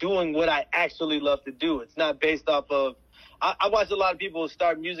doing what I actually love to do. It's not based off of, I watch a lot of people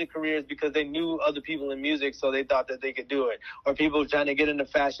start music careers because they knew other people in music, so they thought that they could do it. Or people trying to get into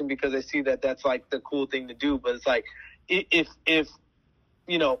fashion because they see that that's like the cool thing to do. But it's like, if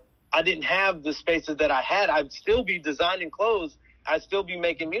you know, I didn't have the spaces that I had, I'd still be designing clothes. I'd still be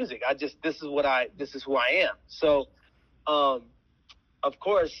making music. This is who I am. So, of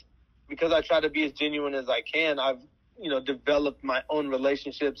course, because I try to be as genuine as I can, I've, you know, developed my own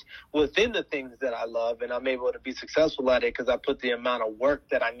relationships within the things that I love, and I'm able to be successful at it because I put the amount of work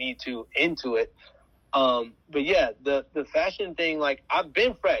that I need to into it. But yeah, the fashion thing, like, I've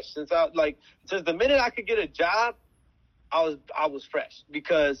been fresh since the minute I could get a job, I was fresh,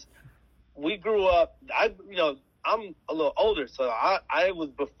 because we grew up, I'm a little older, so I was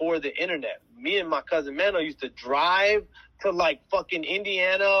before the internet. Me and my cousin Mano used to drive to like fucking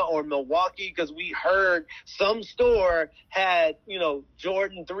Indiana or Milwaukee because we heard some store had, you know,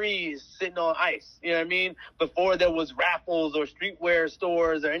 Jordan 3s sitting on ice. You know what I mean? Before there was raffles or streetwear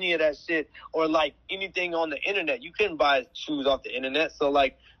stores or any of that shit, or like anything on the internet. You couldn't buy shoes off the internet. So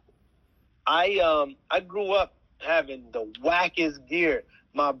like I grew up having the wackest gear.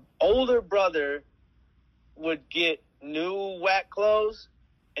 My older brother would get new whack clothes,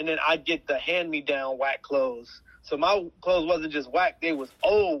 and then I'd get the hand-me-down whack clothes. So my clothes wasn't just whack, they was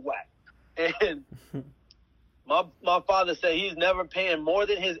old whack. And my father said he's never paying more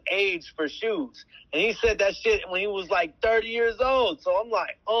than his age for shoes. And he said that shit when he was like 30 years old. So I'm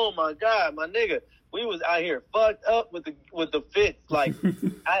like, oh my God, my nigga. We was out here fucked up with the fits. Like,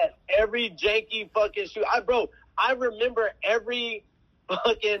 I had every janky fucking shoe. I remember every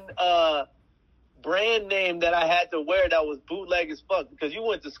fucking brand name that I had to wear that was bootleg as fuck, because you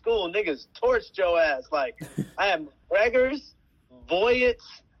went to school, niggas torched your ass. Like, I had McGregor's, Voyage,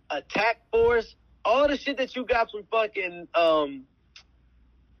 Attack Force, all the shit that you got from fucking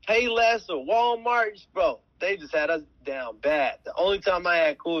Payless or Walmart, bro. They just had us down bad. The only time I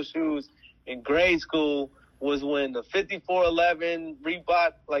had cool shoes in grade school was when the 5411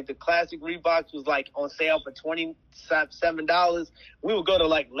 Reebok, like the classic Reeboks, was like on sale for $27. We would go to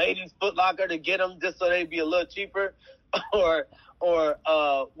like Ladies Foot Locker to get them just so they'd be a little cheaper, or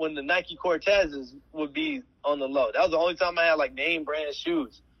when the Nike Cortezes would be on the low. That was the only time I had like name brand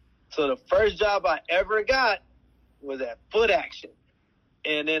shoes. So the first job I ever got was at Foot Action,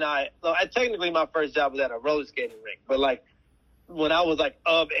 and then technically my first job was at a roller skating rink, but like, when I was like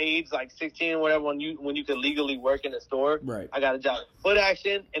of age, like 16 or whatever, when you could legally work in a store, right? I got a job at Foot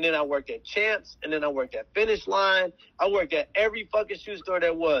Action, and then I worked at Champs, and then I worked at Finish Line. I worked at every fucking shoe store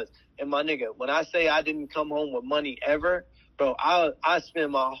there was. And my nigga, when I say I didn't come home with money ever, bro, I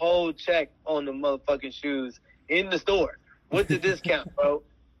spent my whole check on the motherfucking shoes in the store with the discount, bro.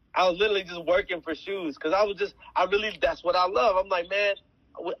 I was literally just working for shoes because that's what I love. I'm like, man,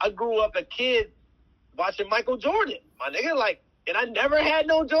 I grew up a kid watching Michael Jordan, my nigga, like. And I never had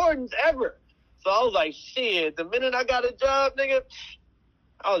no Jordans ever. So I was like, shit, the minute I got a job, nigga,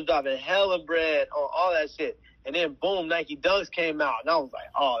 I was dropping hella bread on all that shit. And then, boom, Nike Dunks came out. And I was like,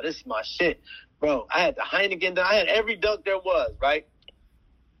 oh, this is my shit. Bro, I had the Heineken. I had every dunk there was, right?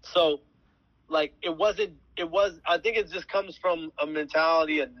 So, like, I think it just comes from a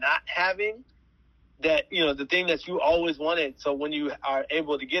mentality of not having that, you know, the thing that you always wanted. So when you are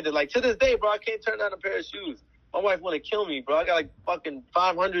able to get it, like, to this day, bro, I can't turn down a pair of shoes. My wife want to kill me, bro. I got like fucking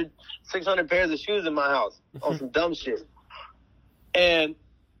 500, 600 pairs of shoes in my house on some dumb shit. And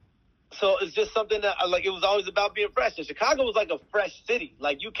so it's just something that, like, it was always about being fresh. And Chicago was like a fresh city.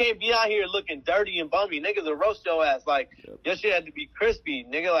 Like, you can't be out here looking dirty and bummy. Niggas will roast your ass. Like, your shit had to be crispy,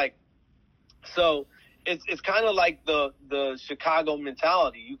 nigga. Like, so it's kind of like the Chicago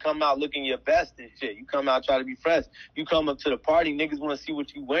mentality. You come out looking your best and shit. You come out try to be fresh. You come up to the party, niggas want to see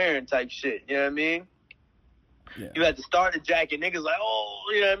what you wearing type shit. You know what I mean? Yeah. You had to start a jacket. Niggas like, oh,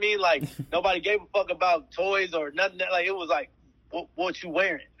 you know what I mean? Like, nobody gave a fuck about toys or nothing. Like, it was like, what you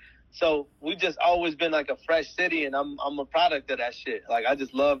wearing? So we just always been like a fresh city, and I'm a product of that shit. Like, I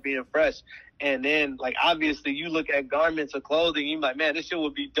just love being fresh. And then, like, obviously you look at garments or clothing, you're like, man, this shit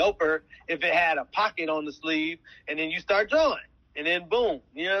would be doper if it had a pocket on the sleeve, and then you start drawing. And then boom,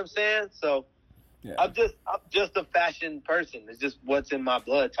 you know what I'm saying? So Yeah. I'm just a fashion person. It's just what's in my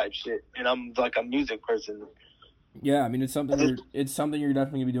blood type shit. And I'm like a music person. Yeah, I mean it's something you're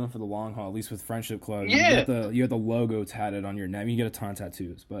definitely gonna be doing for the long haul. At least with Friendship Club, Yeah. you got the logo tatted on your neck. I mean, you get a ton of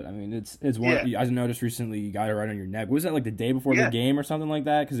tattoos, but I mean it's one. Yeah. I noticed recently you got it right on your neck. Was that like the day before the Yeah. game or something like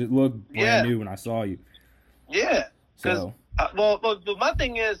that? Because it looked brand new when I saw you. Yeah. Because So but my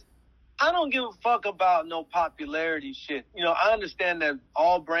thing is, I don't give a fuck about no popularity shit. You know, I understand that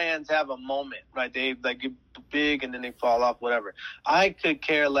all brands have a moment, right? They like get big and then they fall off, whatever. I could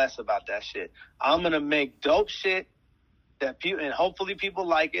care less about that shit. I'm gonna make dope shit that people, and hopefully people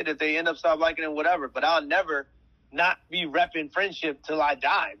like it. If they end up stop liking it, whatever. But I'll never not be repping Friendship till I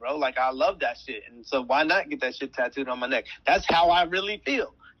die, bro. Like, I love that shit, and so why not get that shit tattooed on my neck? That's how I really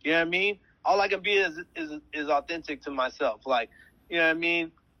feel. You know what I mean? All I can be is authentic to myself. Like, you know what I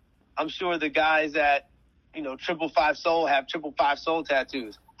mean? I'm sure the guys at, you know, 555 Soul have 555 Soul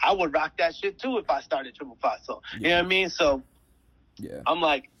tattoos. I would rock that shit too if I started 555 Soul. You know what I mean? So yeah, I'm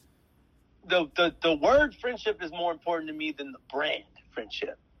like, the word friendship is more important to me than the brand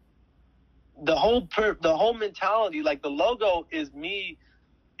friendship. The whole mentality, like the logo is me.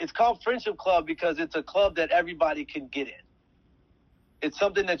 It's called Friendship Club because it's a club that everybody can get in. It's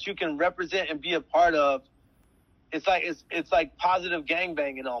something that you can represent and be a part of. It's like positive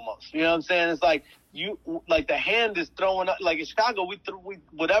gangbanging almost. You know what I'm saying? It's like like the hand is throwing up. Like in Chicago, we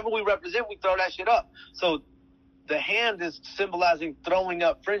whatever we represent, we throw that shit up. So the hand is symbolizing throwing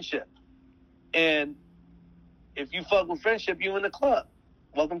up friendship. And if you fuck with Friendship, you in the club.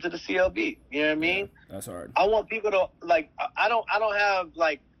 Welcome to the CLB. You know what I mean? Yeah, that's hard. I want people to like. I don't have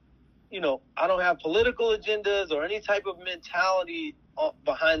like, you know, I don't have political agendas or any type of mentality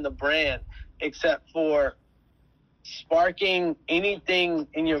behind the brand, except for sparking anything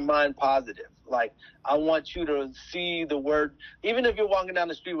in your mind positive. Like, I want you to see the word, even if you're walking down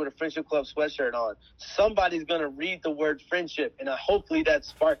the street with a Friendship Club sweatshirt on, somebody's going to read the word friendship, and hopefully that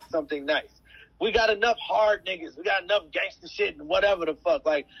sparks something nice. We got enough hard niggas. We got enough gangster shit and whatever the fuck.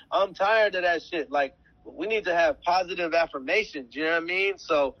 Like, I'm tired of that shit. Like, we need to have positive affirmations. You know what I mean?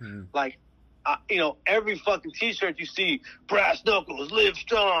 So, like, you know, every fucking T-shirt you see, brass knuckles, live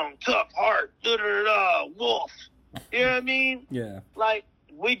strong, tough heart, da-da-da-da, wolf. You know what I mean? Yeah. Like,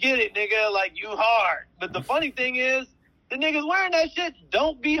 we get it, nigga. Like, you hard. But the funny thing is, the niggas wearing that shit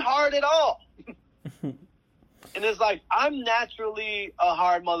don't be hard at all. And it's like, I'm naturally a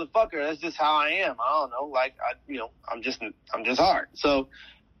hard motherfucker. That's just how I am. I don't know. Like, I'm just hard. So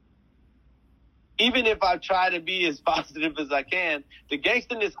even if I try to be as positive as I can, the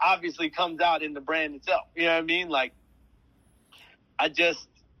gangsterness obviously comes out in the brand itself. You know what I mean? Like, I'm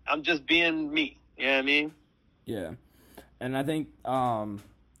just being me. You know what I mean? Yeah. And I think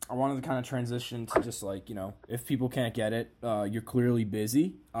I wanted to kind of transition to just like, you know, if people can't get it, you're clearly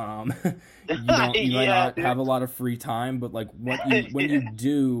busy. You might not have a lot of free time, but like when you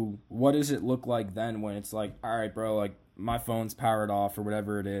do, what does it look like then when it's like, all right, bro, like my phone's powered off or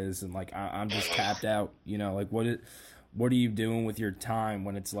whatever it is, and like I'm just tapped out, you know, like what are you doing with your time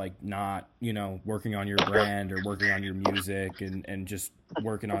when it's like not, you know, working on your brand or working on your music and just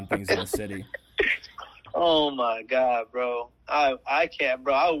working on things in the city? Oh my God, bro. I can't,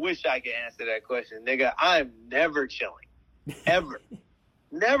 bro. I wish I could answer that question. Nigga, I'm never chilling. Ever.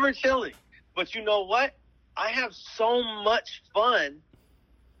 Never chilling. But you know what? I have so much fun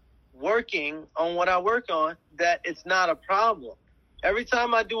working on what I work on that it's not a problem. Every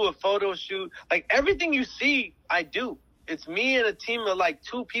time I do a photo shoot, like everything you see, I do. It's me and a team of like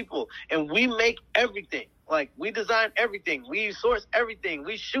 2 people, and we make everything. Like, we design everything. We source everything.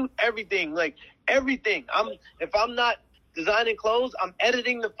 We shoot everything. Like, everything. If I'm not designing clothes, I'm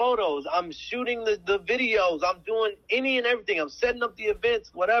editing the photos. I'm shooting the videos. I'm doing any and everything. I'm setting up the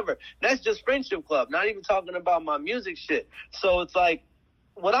events, whatever. That's just Friendship Club, not even talking about my music shit. So it's like,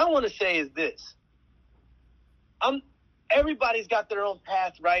 what I want to say is this. Everybody's got their own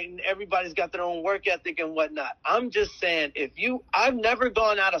path, right? And everybody's got their own work ethic and whatnot. I'm just saying, I've never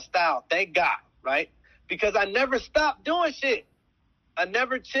gone out of style, thank God, right? Because I never stop doing shit. I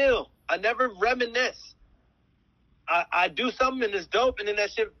never chill. I never reminisce. I do something and it's dope, and then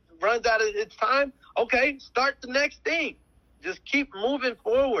that shit runs out of its time. Okay, start the next thing. Just keep moving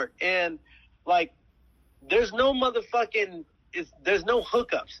forward. And, like, there's no hookups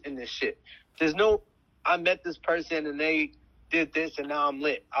in this shit. There's no, I met this person and they did this and now I'm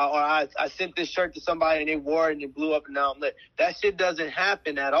lit. Or I sent this shirt to somebody and they wore it and it blew up and now I'm lit. That shit doesn't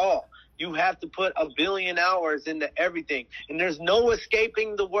happen at all. You have to put 1 billion hours into everything, and there's no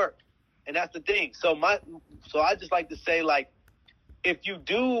escaping the work. And that's the thing. So I just like to say, like, if you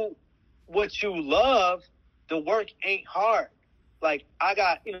do what you love, the work ain't hard. Like, I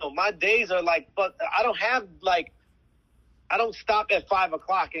got, my days are like, fuck, I don't stop at 5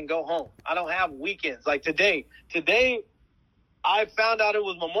 o'clock and go home. I don't have weekends. Like today, I found out it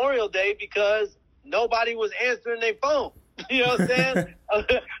was Memorial Day because nobody was answering their phone. You know what I'm saying?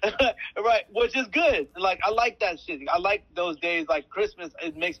 Right, which is good. Like, I like that shit. I like those days. Like Christmas,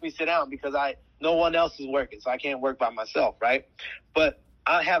 it makes me sit down because no one else is working, so I can't work by myself, right? But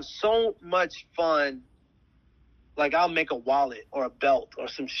I have so much fun. Like, I'll make a wallet or a belt or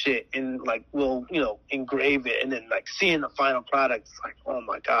some shit and, like, we'll, engrave it. And then, like, seeing the final product, it's like, oh,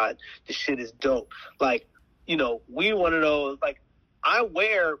 my God, this shit is dope. Like, we one of those, like, I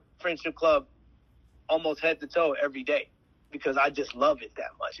wear Friendship Club almost head to toe every day because I just love it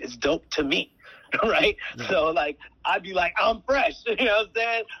that much. It's dope to me, right? Yeah. So, like, I'd be like, I'm fresh, you know what I'm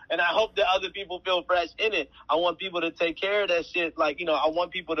saying? And I hope that other people feel fresh in it. I want people to take care of that shit. Like, I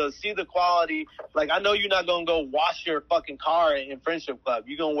want people to see the quality. Like, I know you're not going to go wash your fucking car in Friendship Club.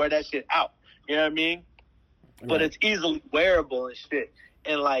 You're going to wear that shit out. You know what I mean? Right. But it's easily wearable and shit.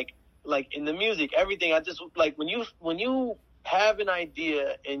 And, like in the music, everything, I just, like, when you have an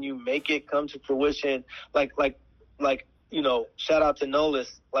idea and you make it come to fruition, like, shout out to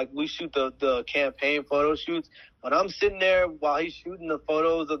Nolis. Like, we shoot the campaign photo shoots. When I'm sitting there while he's shooting the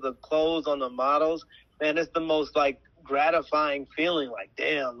photos of the clothes on the models, man, it's the most, like, gratifying feeling. Like,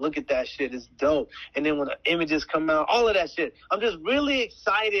 damn, look at that shit. It's dope. And then when the images come out, all of that shit, I'm just really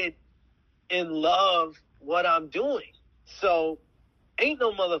excited and love what I'm doing. So ain't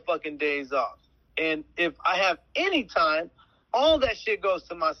no motherfucking days off. And if I have any time, all that shit goes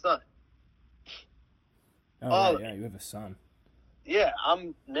to my son. Oh, right, yeah, you have a son. Yeah,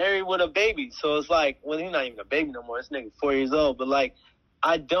 I'm married with a baby. So it's like, well, he's not even a baby no more. This nigga's 4 years old. But, like,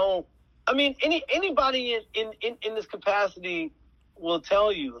 anybody in this capacity will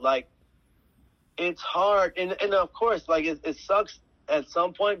tell you, like, it's hard. And of course, like, it sucks at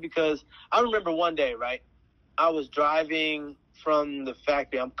some point because I remember one day, right, I was driving from the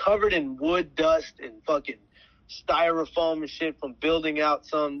factory. I'm covered in wood dust and fucking styrofoam and shit from building out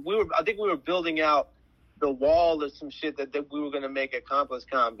I think we were building out the wall or some shit that we were going to make at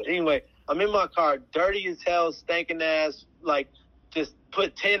ComplexCon. But anyway, I'm in my car, dirty as hell, stinking ass, like, just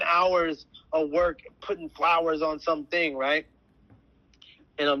put 10 hours of work putting flowers on something, right?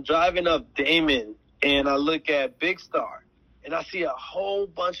 And I'm driving up Damon, and I look at Big Star, and I see a whole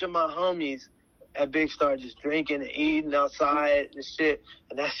bunch of my homies at Big Star just drinking and eating outside and shit.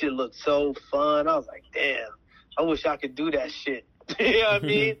 And that shit looked so fun. I was like, damn, I wish I could do that shit. You know what I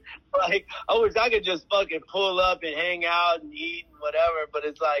mean? Like, I wish I could just fucking pull up and hang out and eat and whatever. But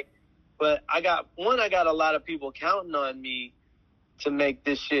it's like, I got a lot of people counting on me to make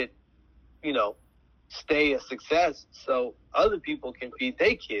this shit, stay a success so other people can feed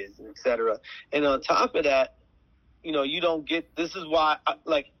their kids, and et cetera. And on top of that, you don't get, this is why,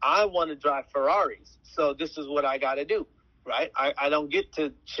 I want to drive Ferraris. So this is what I got to do, right? I don't get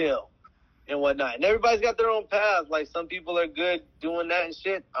to chill and whatnot. And everybody's got their own path. Like, some people are good doing that and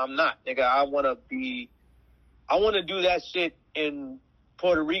shit. I'm not, nigga. I want to do that shit in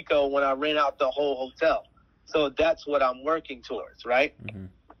Puerto Rico when I rent out the whole hotel. So that's what I'm working towards, right? Mm-hmm.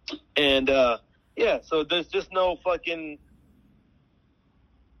 And, so there's just no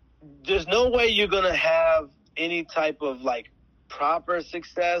there's no way you're going to have any type of, like, proper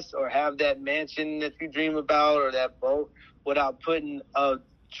success or have that mansion that you dream about or that boat without putting a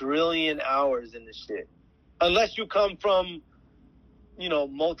trillion hours in the shit. Unless you come from,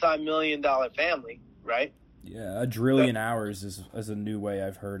 multi-million-dollar family, right? Yeah, a trillion hours is a new way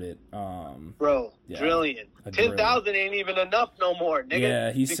I've heard it. Bro, yeah, trillion. 10,000 ain't even enough no more, nigga.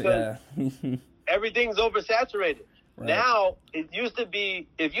 Yeah, because everything's oversaturated. Right. Now, it used to be,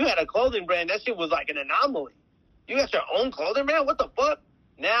 if you had a clothing brand, that shit was like an anomaly. You got your own clothing brand? What the fuck?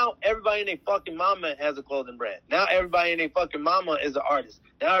 Now, everybody and their fucking mama has a clothing brand. Now, everybody and their fucking mama is an artist.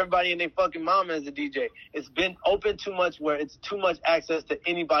 Now, everybody and their fucking mama is a DJ. It's been open too much where it's too much access to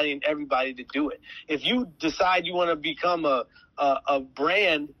anybody and everybody to do it. If you decide you want to become a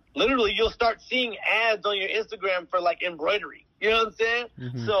brand, literally, you'll start seeing ads on your Instagram for, like, embroidery. You know what I'm saying?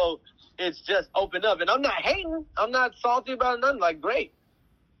 Mm-hmm. So it's just opened up. And I'm not hating. I'm not salty about it. Nothing. Like, great.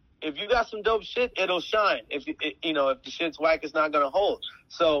 If you got some dope shit, it'll shine. If the shit's whack, it's not gonna hold.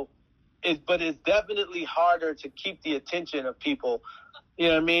 So, but it's definitely harder to keep the attention of people. You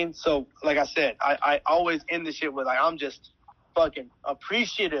know what I mean? So, like I said, I always end the shit with, like, I'm just fucking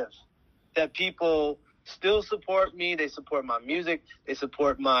appreciative that people still support me. They support my music. They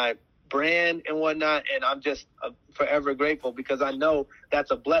support my brand and whatnot. And I'm just forever grateful because I know that's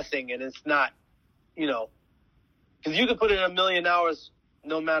a blessing, and it's not, because you can put in 1 million hours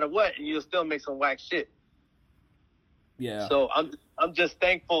no matter what, and you'll still make some whack shit. Yeah. So I'm just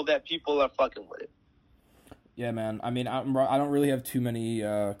thankful that people are fucking with it. Yeah, man. I mean, I don't really have too many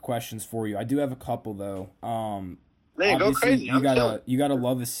questions for you. I do have a couple though. Man, go Obviously, crazy. I'm chilling. you gotta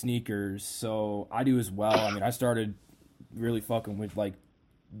love the sneakers. So I do as well. I mean, I started really fucking with like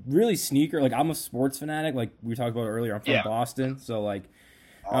really sneaker. Like I'm a sports fanatic. Like we talked about earlier, I'm from Yeah. Boston. So like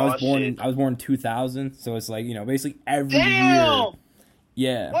Oh, shit. I was born in 2000. So it's like, you know, basically every year. Damn!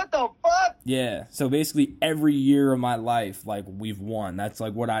 Yeah. What the fuck? Yeah. So basically every year of my life, like we've won. That's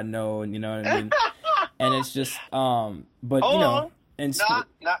like what I know, and you know what I mean. And it's just, but Hold you know, on. and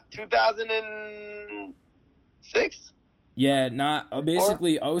Not 2006? yeah, not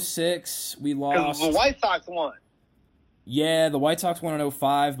basically 06 we Because lost. the White Sox won. Yeah, the White Sox won in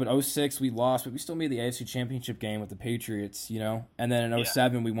 05, but 06 we lost, but we still made the AFC Championship game with the Patriots, you know. And then in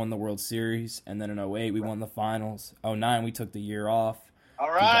 07 we won the World Series, and then in 08 we won the finals. 09 we took the year off. All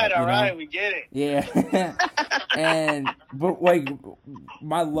right, know? we get it. Yeah. But like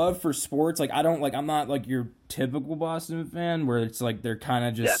my love for sports, like I'm not like your typical Boston fan where it's like they're kind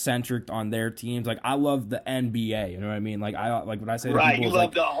of just centric on their teams. Like I love the NBA, you know what I mean? Like when I say to Right, people, you it's love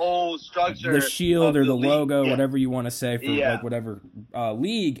like the whole structure, the shield or the league. logo, whatever you want to say for like whatever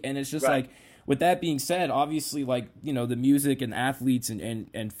league, and it's just Right. like. With that being said, obviously, like, you know, the music and athletes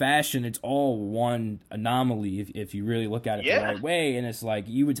and fashion, it's all one anomaly if you really look at it the right way. And it's like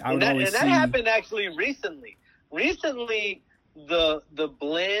I would always see. And that happened actually recently. Recently, the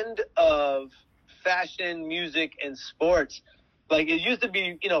blend of fashion, music, and sports, like it used to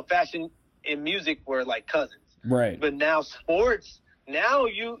be, you know, fashion and music were like cousins. Right. But now sports, now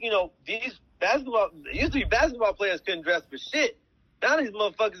you know, these used to be basketball players couldn't dress for shit. Now these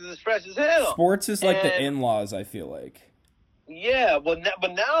motherfuckers is fresh as hell. Sports is like the in-laws, I feel like. Yeah, but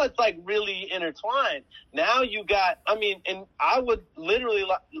now it's like really intertwined. Now you got, I mean, and I would literally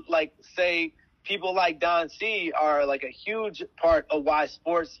like say people like Don C are like a huge part of why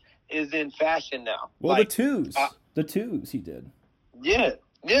sports is in fashion now. Well, like, the twos he did. Yeah,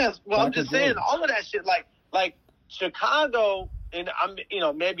 yes. Well, Dr. I'm just Jordan. saying all of that shit. Like Chicago, and I'm, you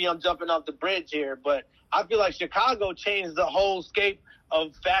know, maybe I'm jumping off the bridge here, but I feel like Chicago changed the whole scape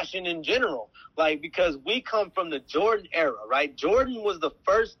of fashion in general. Like, because we come from the Jordan era, right? Jordan was the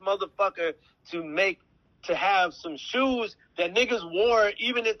first motherfucker to have some shoes that niggas wore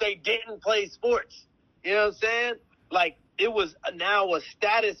even if they didn't play sports. You know what I'm saying? Like, it was now a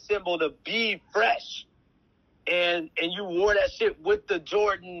status symbol to be fresh. And you wore that shit with the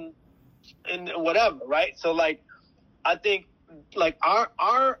Jordan and whatever, right? So, like, I think, like, our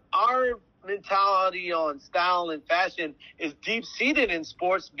mentality on style and fashion is deep-seated in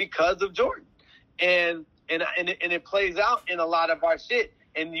sports because of Jordan. And it plays out in a lot of our shit.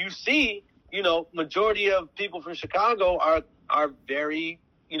 And you see, you know, majority of people from Chicago are very,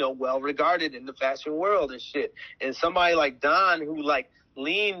 you know, well-regarded in the fashion world and shit. And somebody like Don, who, like,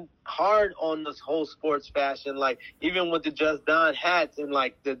 leaned hard on this whole sports fashion, like, even with the Just Don hats and,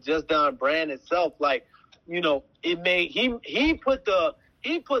 like, the Just Don brand itself, like, you know, it made, he put the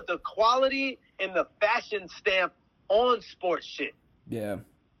quality and the fashion stamp on sports shit. Yeah.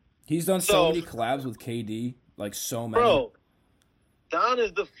 He's done so many collabs with KD, like so many. Bro, Don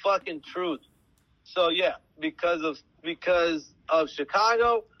is the fucking truth. So yeah, because of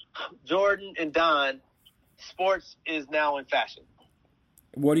Chicago, Jordan and Don, sports is now in fashion.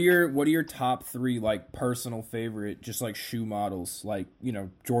 What are your top 3 like personal favorite just like shoe models, like, you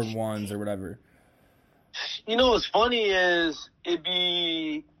know, Jordan 1s or whatever? You know what's funny is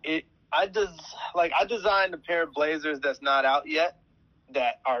I designed a pair of Blazers that's not out yet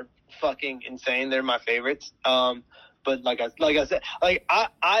that are fucking insane. They're my favorites. But like I said, like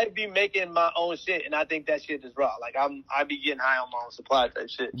I be making my own shit and I think that shit is raw. Like I be getting high on my own supply type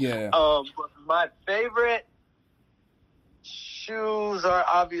shit. Yeah. But my favorite shoes are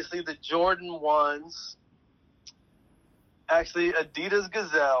obviously the Jordan 1s. Actually, Adidas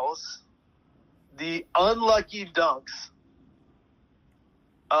Gazelles. The Unlucky Dunks,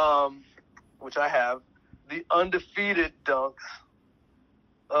 which I have. The Undefeated Dunks.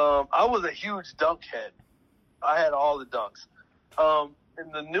 I was a huge dunk head. I had all the dunks. And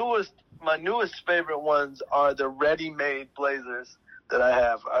my newest favorite ones are the ready-made Blazers that I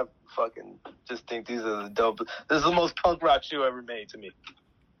have. I fucking just think these are the dope. This is the most punk rock shoe ever made to me.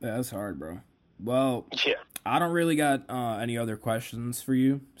 Yeah, that's hard, bro. Well, yeah. I don't really got any other questions for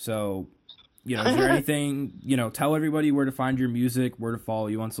you, so... You know, is there anything, you know, tell everybody where to find your music, where to follow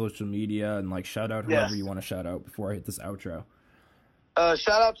you on social media, and, like, shout out whoever you want to shout out before I hit this outro.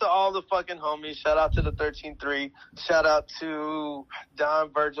 Shout out to all the fucking homies. Shout out to the 13-3. Shout out to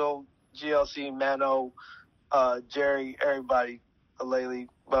Don, Virgil, GLC, Mano, Jerry, everybody, Aleli,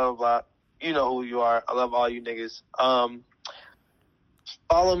 blah, blah, blah. You know who you are. I love all you niggas.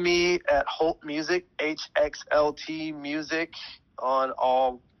 Follow me at Holt Music, HXLT Music, on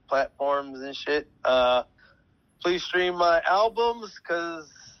all platforms and shit. Please stream my albums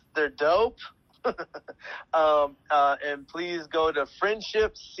because they're dope. And please go to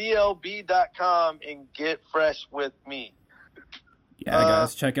friendshipclb.com and get fresh with me. Yeah,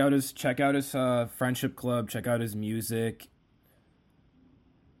 guys, check out his friendship club. Check out his music.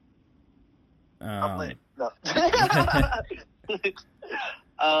 I'm lit. No.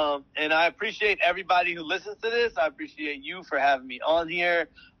 And I appreciate everybody who listens to this. I appreciate you for having me on here.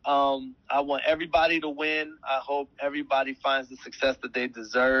 I want everybody to win. I hope everybody finds the success that they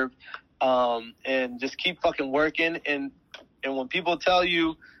deserve. And just keep fucking working. And when people tell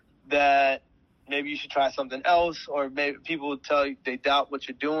you that maybe you should try something else, or maybe people tell you they doubt what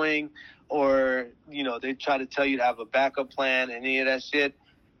you're doing, or, you know, they try to tell you to have a backup plan, any of that shit,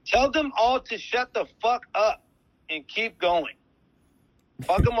 tell them all to shut the fuck up and keep going.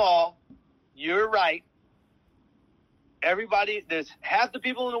 Fuck them all. You're right. Everybody, there's half the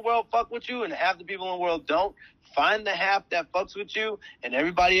people in the world fuck with you and half the people in the world don't. Find the half that fucks with you, and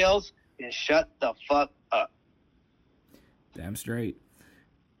everybody else is shut the fuck up. Damn straight.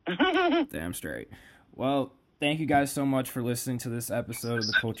 Damn straight. Well, thank you guys so much for listening to this episode of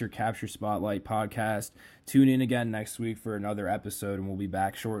the Culture Capture Spotlight podcast. Tune in again next week for another episode, and we'll be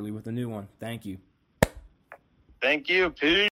back shortly with a new one. Thank you. Thank you. Peace.